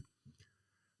headline,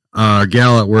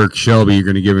 gal at work, Shelby, you're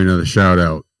going to give her another shout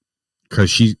out. Because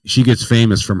she gets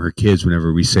famous from her kids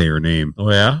whenever we say her name. Oh,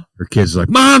 yeah? Her kids are like,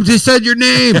 Mom, they said your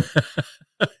name.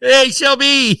 Hey,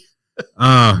 Shelby.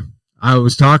 I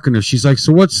was talking to her. She's like,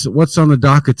 so what's on the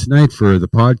docket tonight for the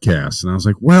podcast? And I was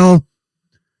like, well,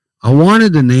 I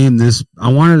wanted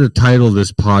to title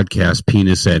this podcast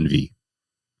Penis Envy.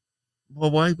 Well,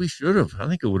 why we should have? I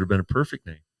think it would have been a perfect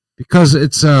name. Because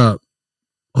it's, oh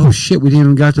shit, we didn't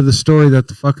even got to the story that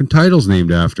the fucking title's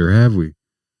named after, have we?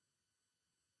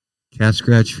 Cat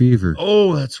scratch fever.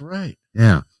 Oh, that's right.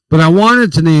 Yeah. But I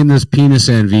wanted to name this Penis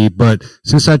Envy, but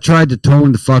since I tried to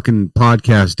tone the fucking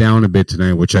podcast down a bit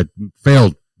tonight, which I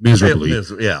failed miserably.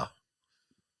 Yeah.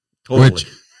 Totally. Which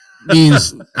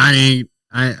means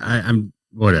I'm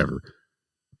whatever.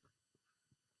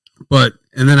 But,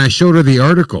 and then I showed her the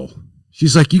article.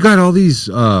 She's like, you got all these,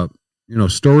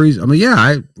 stories. I'm like,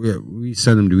 yeah, we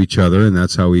send them to each other, and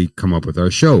that's how we come up with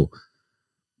our show.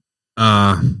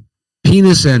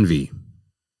 Penis Envy.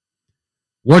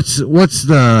 What's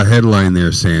the headline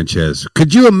there, Sanchez?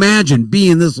 Could you imagine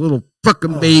being this little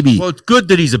fucking baby? Well, it's good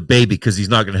that he's a baby because he's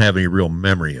not going to have any real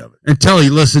memory of it until he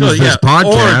listens to this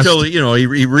podcast, or until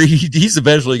he's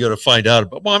eventually going to find out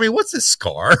about. Mommy, what's this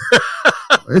scar?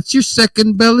 It's your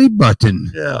second belly button.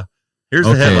 Yeah. Here's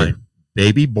the headline: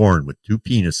 Baby born with 2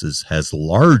 penises has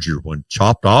larger one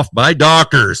chopped off by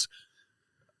doctors.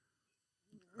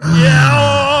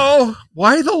 Yeah.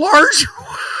 Why the larger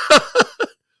one?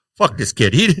 Fuck this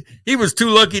kid. He was too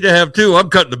lucky to have 2. I'm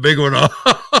cutting the big one off.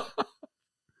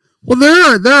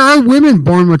 Well, there are women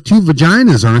born with 2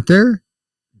 vaginas, aren't there?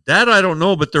 That I don't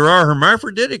know, but there are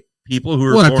hermaphroditic people who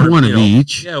are born, one of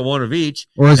each. Yeah, one of each.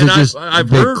 Or is it just I've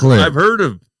heard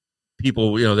of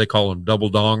people, they call them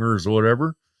double dongers or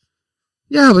whatever.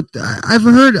 Yeah, but I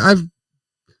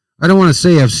don't want to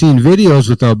say I've seen videos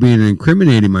without being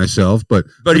incriminating myself, but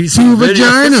he's 2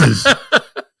 vaginas.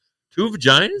 2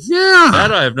 vaginas? Yeah.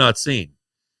 That I have not seen.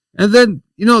 And then,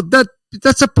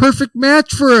 that's a perfect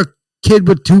match for a kid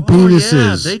with 2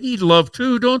 penises. Yeah, they need love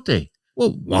too, don't they?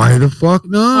 Well, why the fuck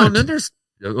not? Oh, and then there's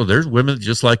women that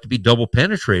just like to be double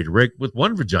penetrated right with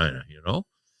 1 vagina,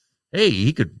 Hey,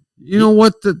 he could. You know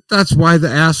what? That's why the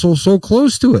asshole's so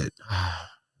close to it.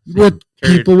 With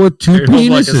people with 2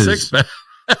 penises. Like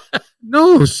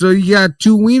no, so you got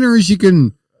 2 wieners, you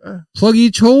can plug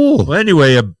each hole. Well,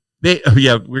 anyway,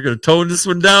 we're going to tone this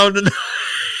one down tonight.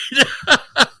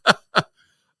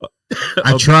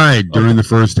 I tried during the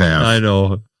first half. I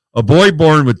know. A boy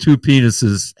born with 2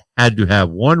 penises had to have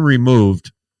 1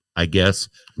 removed, I guess.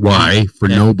 Why?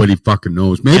 Nobody fucking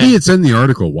knows. Maybe it's in the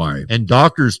article why. And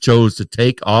doctors chose to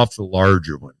take off the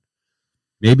larger one.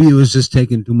 Maybe it was just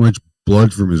taking too much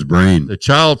blood from his brain. The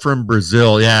child from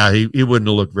Brazil, he wouldn't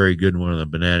have looked very good in one of the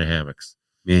banana hammocks.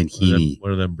 Mankini.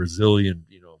 One of them Brazilian,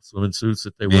 swimming suits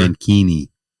that they wear. Mankini.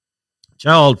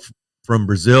 Child from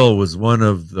Brazil was one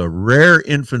of the rare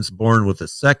infants born with a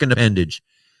second appendage,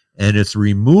 and its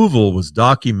removal was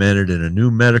documented in a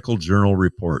new medical journal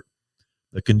report.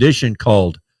 The condition,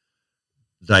 called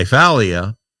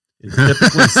diphallia, is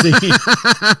typically seen.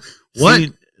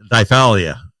 What?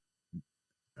 Diphallia.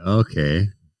 Okay.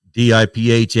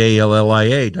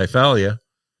 Diphallia, diphallia.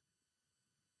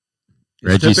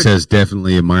 Reggie says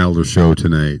definitely a milder show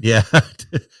tonight. Yeah.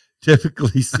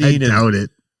 Typically seen I doubt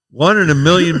it. 1 in a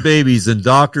million babies, and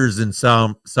doctors in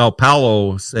Sao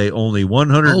Paulo say only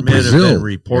 100 men have been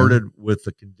reported with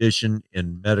the condition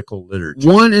in medical literature.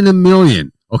 1 in a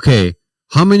million. Okay.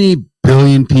 How many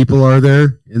billion people are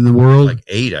there in the world? Like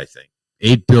 8, I think.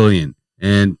 8 billion.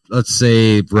 And let's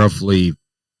say roughly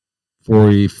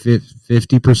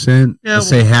 50%. Yeah, let's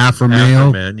say half are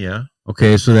male. Men, yeah.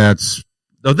 Okay, so that's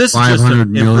this is just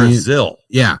in Brazil.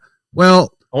 Yeah.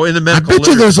 Well, in the medical I bet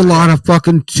you there's a lot of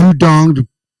fucking 2-donged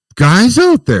guys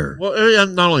out there. Well,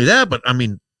 not only that, but I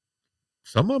mean,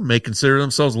 some of them may consider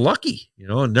themselves lucky,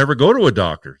 and never go to a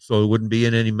doctor, so it wouldn't be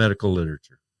in any medical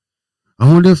literature. I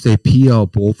wonder if they pee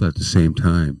out both at the same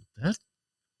time.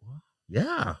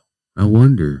 Yeah. I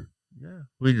wonder. Yeah.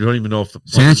 We don't even know if the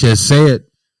Sanchez, say it.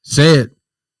 Say it.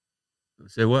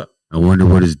 Say what? I wonder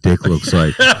what his dick looks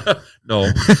like.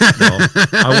 No.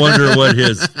 I wonder what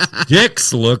his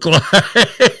dicks look like.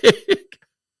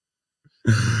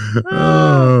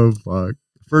 Oh, fuck.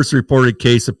 First reported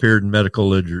case appeared in medical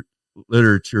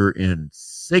literature in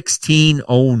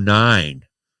 1609.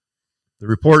 The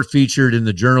report, featured in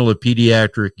the Journal of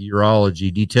Pediatric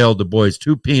Urology, detailed the boy's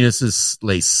 2 penises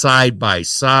lay side by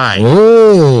side.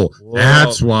 Oh,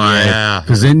 that's why. Yeah.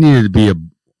 Because they needed to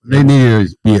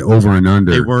be over and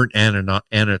under. They weren't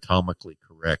anatomically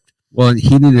correct. Well,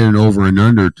 he needed an over and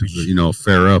under to,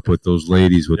 fare up with those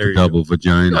ladies with the double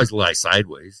vagina. You guys lie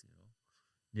sideways.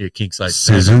 Need a king size.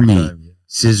 Scissor me.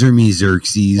 Scissor me,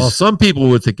 Xerxes. Well, some people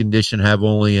with the condition have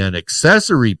only an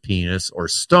accessory penis or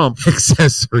stump.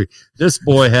 Accessory. This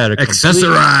boy had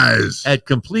accessorize.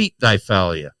 Complete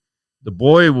diphallia. The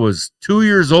boy was 2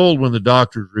 years old when the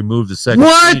doctors removed the second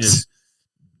penis.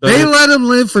 They let him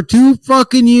live for 2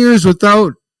 fucking years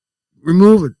without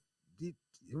removing.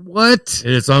 What?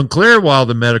 It's unclear why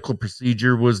the medical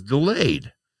procedure was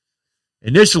delayed.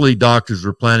 Initially, doctors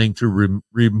were planning to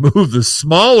remove the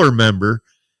smaller member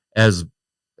as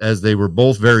as they were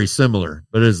both very similar.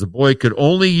 But as the boy could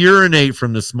only urinate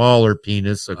from the smaller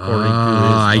penis, according to his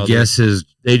mother, I guess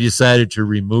they decided to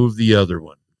remove the other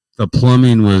one. the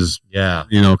plumbing was, Yeah.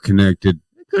 connected.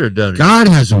 They could have done it. God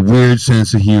has a weird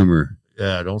sense of humor,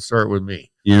 Yeah, don't start with me.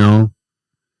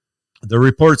 The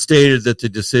report stated that the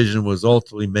decision was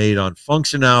ultimately made on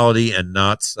functionality and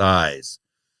not size.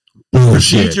 The Bullshit.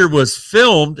 procedure was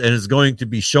filmed and is going to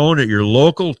be shown at your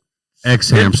local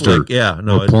X-Hamster. Yeah,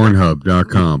 no, Or it's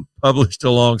Pornhub.com. published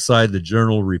alongside the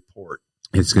journal report.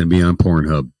 It's going to be on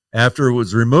Pornhub. After it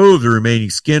was removed, the remaining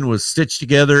skin was stitched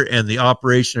together, and the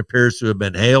operation appears to have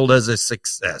been hailed as a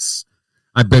success.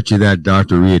 I bet you that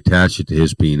doctor reattached it to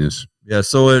his penis. Yeah,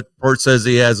 so the report says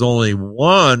he has only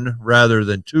one rather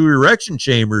than two erection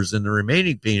chambers in the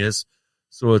remaining penis,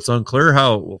 so it's unclear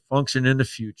how it will function in the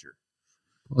future.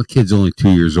 Well, the kid's only 2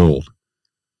 years old.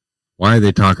 Why are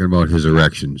they talking about his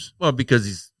erections? Well,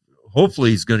 because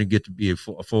hopefully he's going to get to be a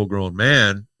full-grown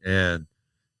man, and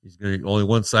only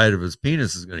one side of his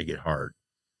penis is going to get hard.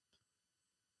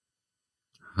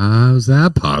 How's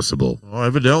that possible? Well,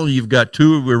 evidently you've got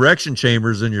two erection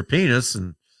chambers in your penis,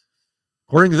 and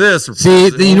according to this, See,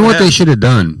 you know what they should have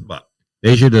done? But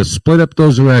They should have split up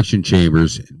those erection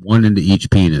chambers, one into each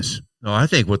penis. no, I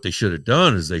think what they should have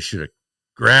done is they should have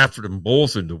grafted them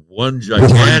both into one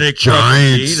gigantic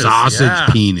giant penis. sausage Yeah.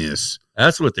 penis.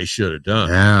 That's what they should have done.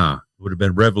 Yeah. Would have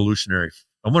been revolutionary.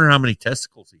 I wonder how many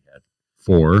testicles he had.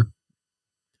 4.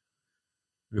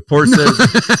 The report says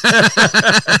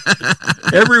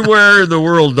everywhere in the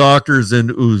world, doctors in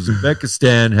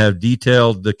Uzbekistan have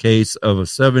detailed the case of a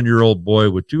 7-year-old boy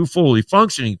with 2 fully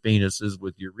functioning penises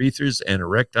with urethras and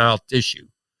erectile tissue.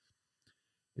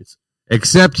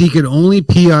 Except he could only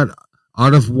pee out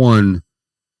of one,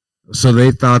 so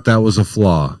they thought that was a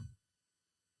flaw.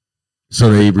 So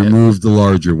they removed the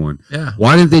larger one. Yeah.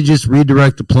 Why didn't they just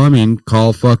redirect the plumbing,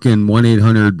 call fucking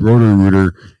 1-800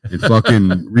 Roto-Rooter and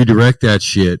fucking redirect that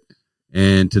shit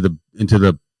into the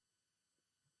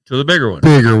To the bigger one.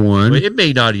 bigger one? It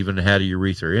may not even have had a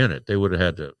urethra in it. They would have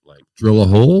had to Drill a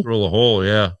hole? drill a hole.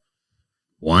 Yeah.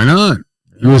 Why not?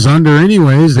 He was under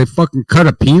anyways. They fucking cut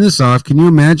a penis off. Can you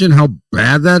imagine how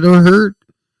bad that would hurt?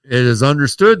 It is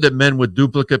understood that men with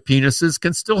duplicate penises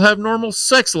can still have normal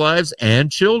sex lives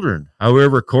and children.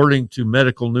 However, according to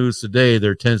Medical News Today,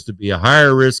 there tends to be a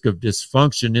higher risk of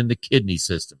dysfunction in the kidney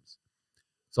systems.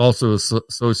 It's also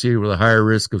associated with a higher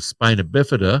risk of spina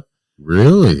bifida.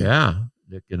 Really? Yeah,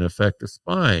 that can affect the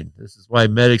spine. This is why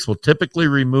medics will typically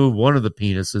remove one of the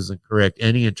penises and correct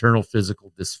any internal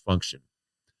physical dysfunction.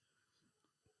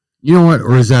 You know what?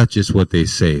 Or is that just what they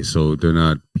say so they're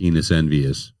not penis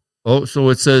envious? Oh, so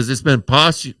it says it's been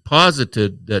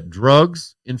posited that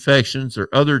drugs, infections, or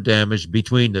other damage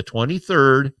between the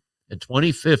 23rd and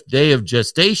 25th day of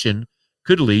gestation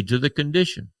could lead to the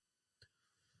condition.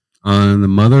 On the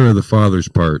mother or the father's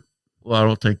part? Well, I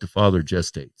don't think the father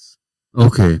gestates.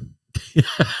 Okay.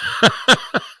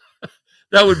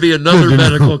 That would be another Good to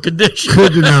medical know. condition.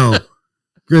 Good to know.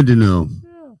 Good to know.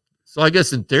 So I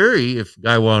guess in theory, if a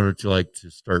guy wanted to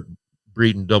start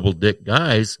breeding double dick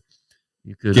guys,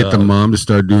 you could Get the mom to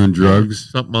start doing drugs.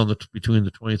 Something on between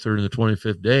the 23rd and the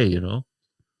 25th day,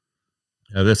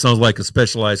 Yeah, that sounds like a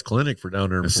specialized clinic for down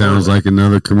there. In It Florida. sounds like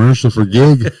another commercial for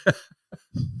gig.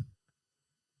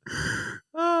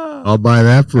 I'll buy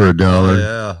that for $1. Oh,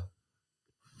 yeah.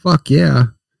 Fuck yeah.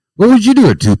 What would you do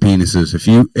at 2 penises if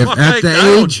Fuck, I at the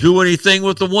don't age? do anything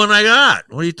with the one I got.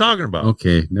 What are you talking about?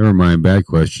 Okay, never mind. Bad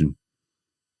question.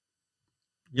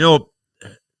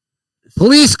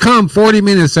 Police come 40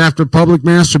 minutes after public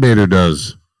masturbator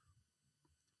does.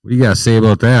 What do you got to say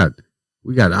about that?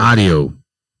 We got audio.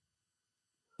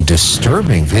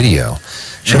 Disturbing video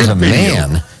shows a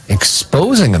man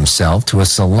exposing himself to a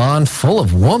salon full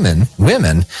of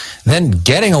women, then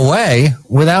getting away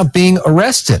without being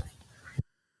arrested.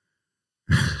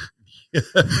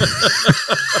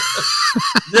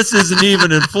 This isn't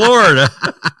even in Florida.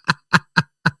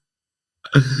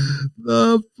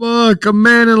 The fuck? A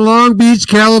man in Long Beach,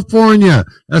 California.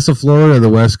 That's a Florida, the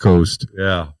West Coast.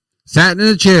 Yeah. Sat in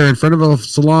a chair in front of a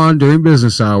salon during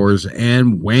business hours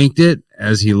and wanked it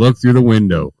as he looked through the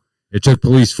window. It took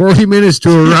police 40 minutes to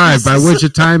arrive, by which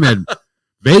time had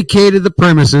vacated the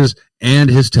premises and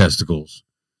his testicles.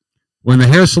 When the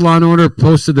hair salon owner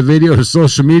posted the video to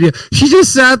social media, she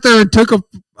just sat there and took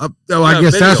I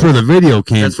guess video. that's where the video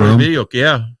came That's from. the video.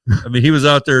 Yeah. I mean, he was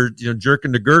out there,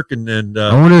 jerking the gherkin and.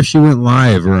 I wonder if she went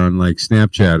live or on like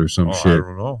Snapchat or some I shit.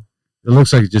 don't know. It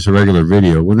looks like it's just a regular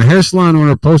video. When the hair salon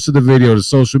owner posted the video to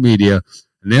social media,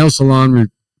 a nail salon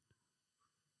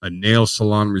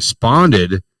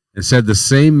responded and said the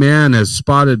same man has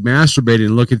spotted masturbating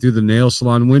and looking through the nail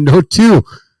salon window too.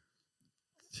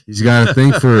 He's got a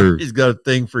thing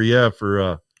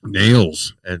for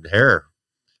nails and hair.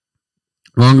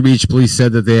 Long Beach police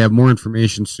said that they have more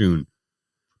information soon.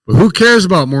 But who cares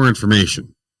about more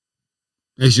information?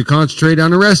 They should concentrate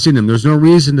on arresting him. There's no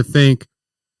reason to think,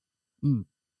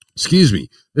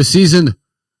 this season,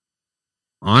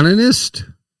 Onanist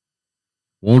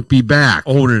won't be back.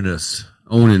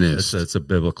 Onanist. That's a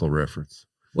biblical reference.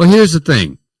 Well, here's the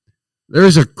thing.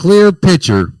 There's a clear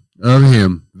picture of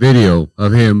him, video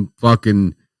of him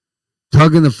fucking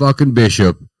tugging the fucking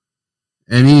bishop,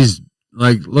 and he's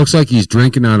like, looks like he's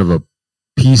drinking out of a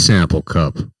pee sample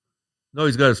cup. No,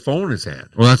 he's got his phone in his hand.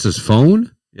 Well, that's his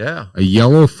phone? Yeah. A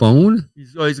yellow phone?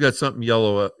 He's got something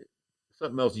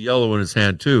else yellow in his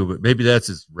hand too, but maybe that's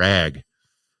his rag.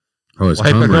 Oh, his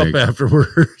wiping cum rag. up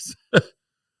afterwards.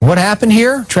 What happened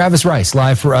here? Travis Rice,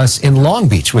 live for us in Long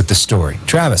Beach with the story.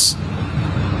 Travis.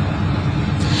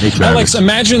 Hey, Travis. Alex,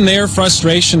 imagine their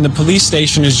frustration. The police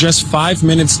station is just 5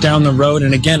 minutes down the road,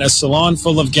 and again, a salon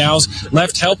full of gals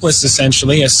left helpless,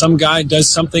 essentially, as some guy does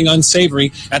something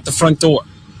unsavory at the front door.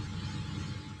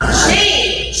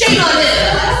 Shame! Shame on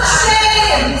him!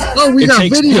 Shame! Oh, we It got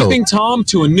takes video. Peeping Tom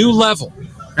to a new level.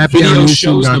 Happy Video on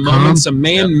shows the YouTube.com. moments a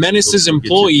man menaces Go get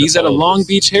employees you at a all Long this.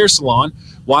 Beach hair salon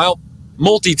while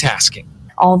multitasking.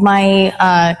 All of my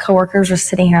coworkers were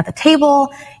sitting here at the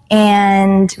table,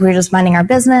 and we were just minding our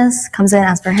business. Comes in,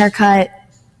 asked for a haircut.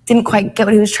 Didn't quite get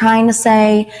what he was trying to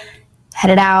say.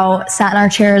 Headed out, sat in our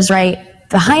chairs right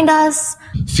behind us.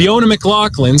 Fiona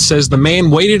McLaughlin says the man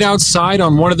waited outside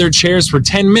on one of their chairs for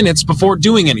 10 minutes before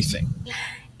doing anything.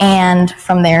 And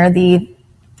from there, the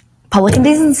public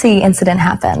indecency incident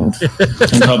happened.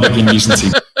 Public indecency.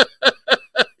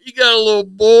 He got a little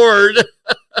bored.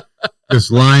 This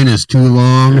line is too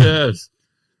long. Yes.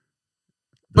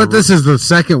 But this is the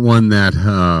second one that,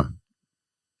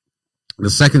 the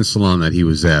second salon that he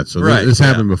was at. So Right, this yeah.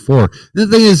 happened before. The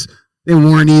thing is, they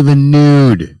weren't even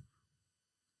nude.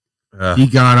 He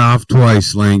got off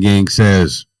twice, Lang Gang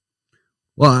says.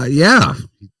 Well, yeah.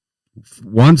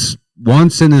 Once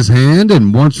in his hand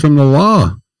and once from the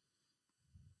law.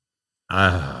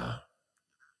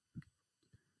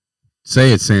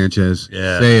 Say it, Sanchez.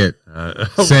 Yeah. Say it.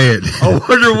 Say it. I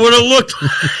wonder what it looked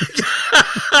like.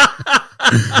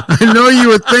 I know you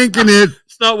were thinking it.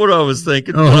 It's not what I was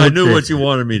thinking, Oh, but I knew okay. what you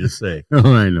wanted me to say.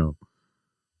 Oh, I know.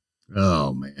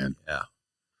 Oh, man. Yeah.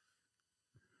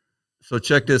 So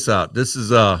check this out. This is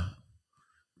the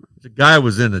guy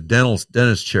was in a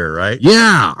dentist chair, right?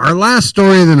 Yeah, our last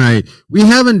story of the night. We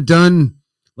haven't done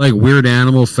like weird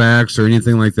animal facts or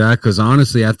anything like that because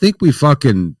honestly, I think we've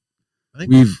burned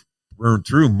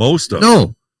through most of them.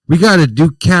 No, we got to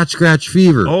do cat scratch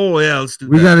fever. Oh yeah, let's do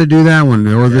we that. got to do that one,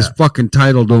 or this Yeah. fucking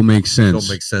title don't make sense.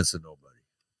 Don't make sense to nobody.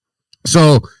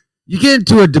 So you get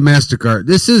into a domestic art.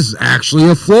 This is actually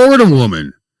a Florida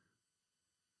woman.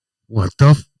 What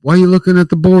the? Why are you looking at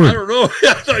the board? I don't know.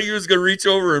 I thought you was gonna reach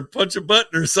over and punch a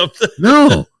button or something.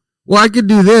 No. Well, I could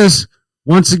do this.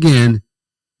 Once again,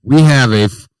 we have a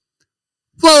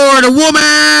Florida woman.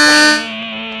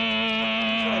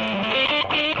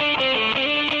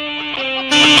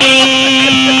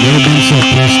 You ever been so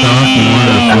pissed off you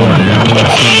wanted to throw an animal at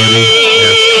somebody?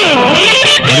 Yes.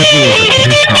 What if it was a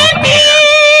pissed off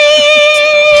cat?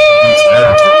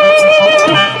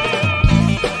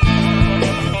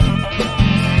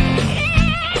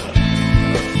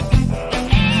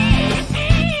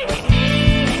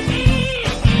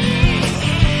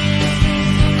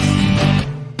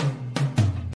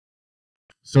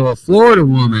 So a Florida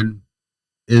woman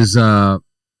is a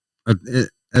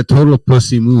total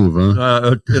pussy move,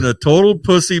 huh? In a total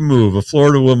pussy move, a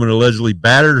Florida woman allegedly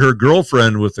battered her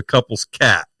girlfriend with the couple's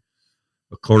cat,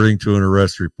 according to an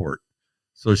arrest report.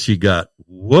 So she got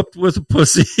whooped with a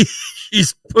pussy.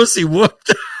 She's pussy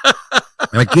whooped.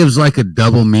 That gives like a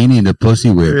double meaning to pussy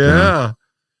whip. Yeah. Huh?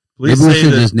 Police Maybe we say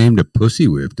should that- just named it pussy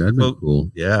whip. That'd be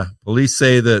cool. Yeah. Police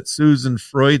say that Susan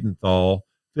Freudenthal,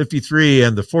 53,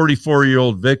 and the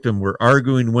 44-year-old victim were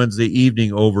arguing Wednesday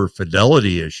evening over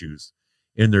fidelity issues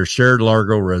in their shared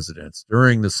Largo residence.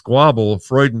 During the squabble,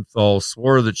 Freudenthal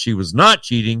swore that she was not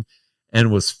cheating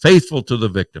and was faithful to the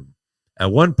victim.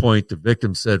 At one point, the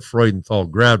victim said Freudenthal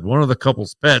grabbed one of the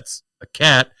couple's pets, a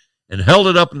cat, and held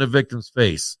it up in the victim's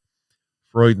face.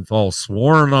 Freudenthal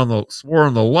swore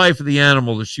on the life of the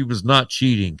animal that she was not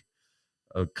cheating.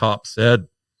 A cop said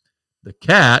the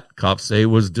cat, cops say,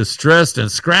 was distressed and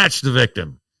scratched the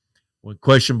victim. When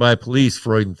questioned by police,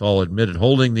 Freudenthal admitted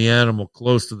holding the animal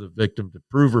close to the victim to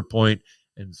prove her point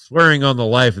and swearing on the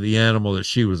life of the animal that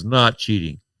she was not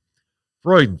cheating.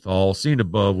 Freudenthal, seen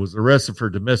above, was arrested for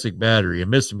domestic battery, a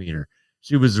misdemeanor.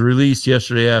 She was released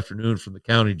yesterday afternoon from the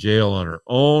county jail on her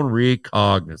own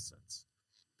recognizance.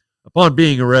 Upon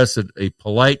being arrested, a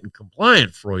polite and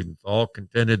compliant Freudenthal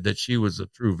contended that she was a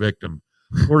true victim,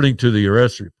 according to the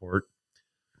arrest report,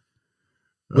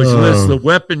 which lists the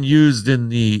weapon used in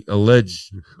the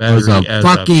alleged battery as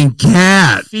fucking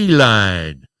cat.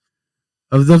 Feline.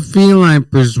 Of the feline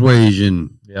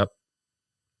persuasion. Yep.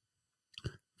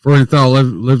 Freudenthal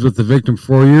lived with the victim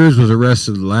 4 years, was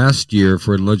arrested last year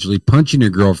for allegedly punching a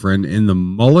girlfriend in the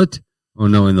mullet. Oh,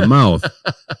 no, in the mouth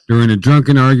during a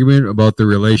drunken argument about the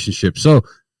relationship. So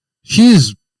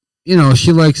she's,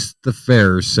 she likes the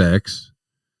fair sex.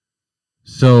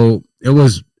 So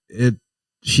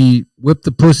she whipped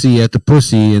the pussy at the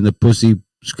pussy and the pussy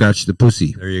scratched the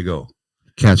pussy. There you go.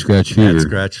 Cat scratch fever. Cat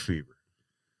scratch fever.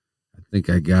 I think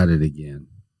I got it again.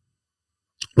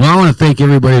 Well, I want to thank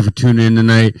everybody for tuning in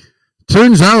tonight.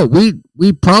 Turns out we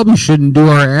probably shouldn't do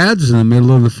our ads in the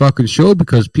middle of the fucking show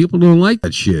because people don't like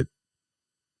that shit.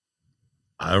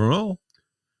 I don't know.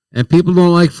 And people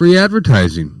don't like free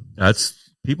advertising.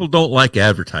 People don't like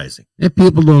advertising. And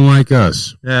people don't like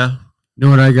us. Yeah. You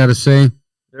know what I got to say?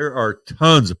 There are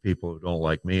tons of people who don't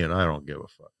like me, and I don't give a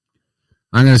fuck.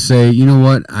 I'm going to say, you know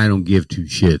what? I don't give two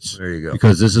shits. There you go.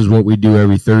 Because this is what we do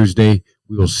every Thursday.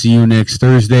 We will see you next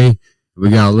Thursday.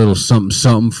 We got a little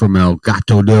something from El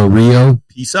Gato del Rio.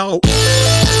 Peace out.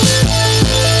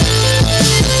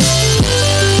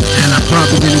 And I'm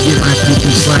probably going to get my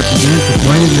pee slapped again for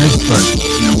playing this, but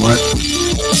you know what?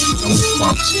 No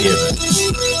fucks given.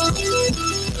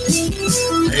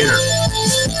 Later.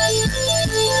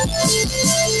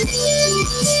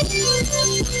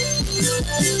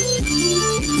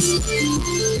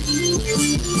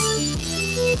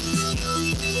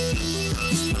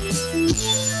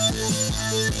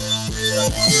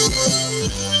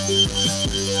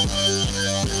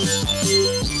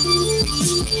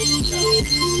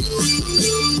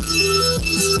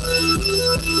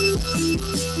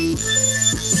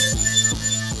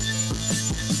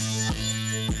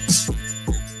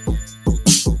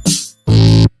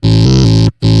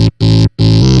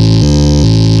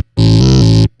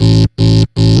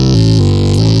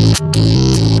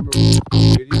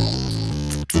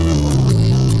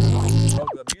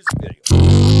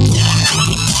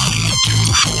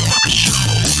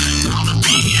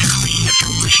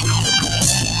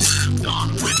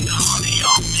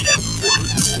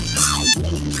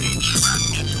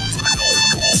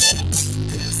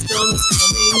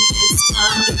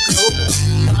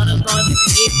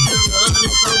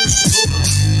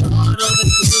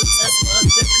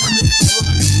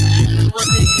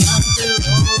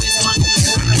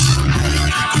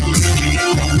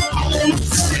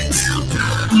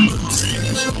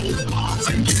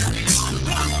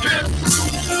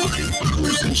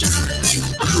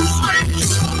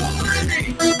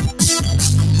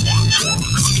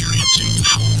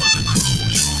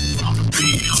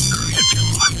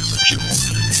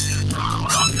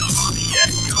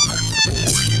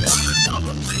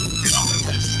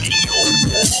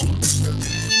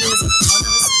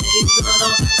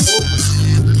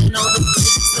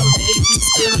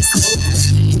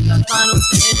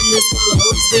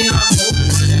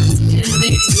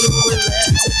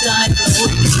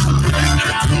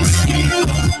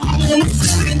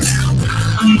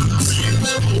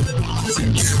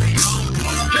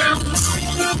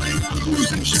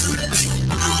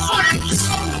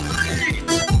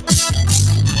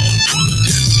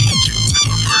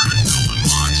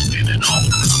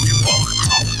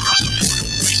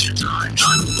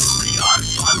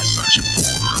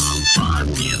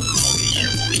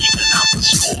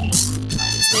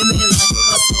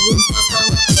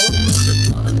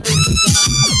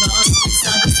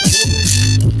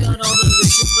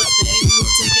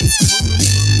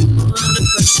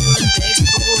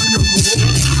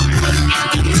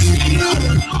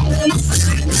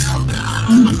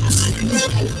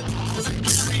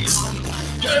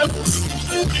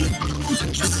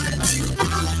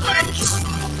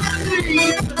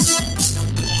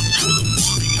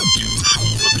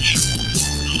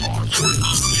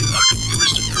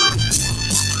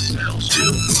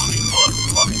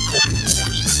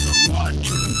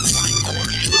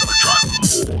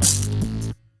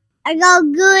 I got a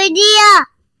good idea.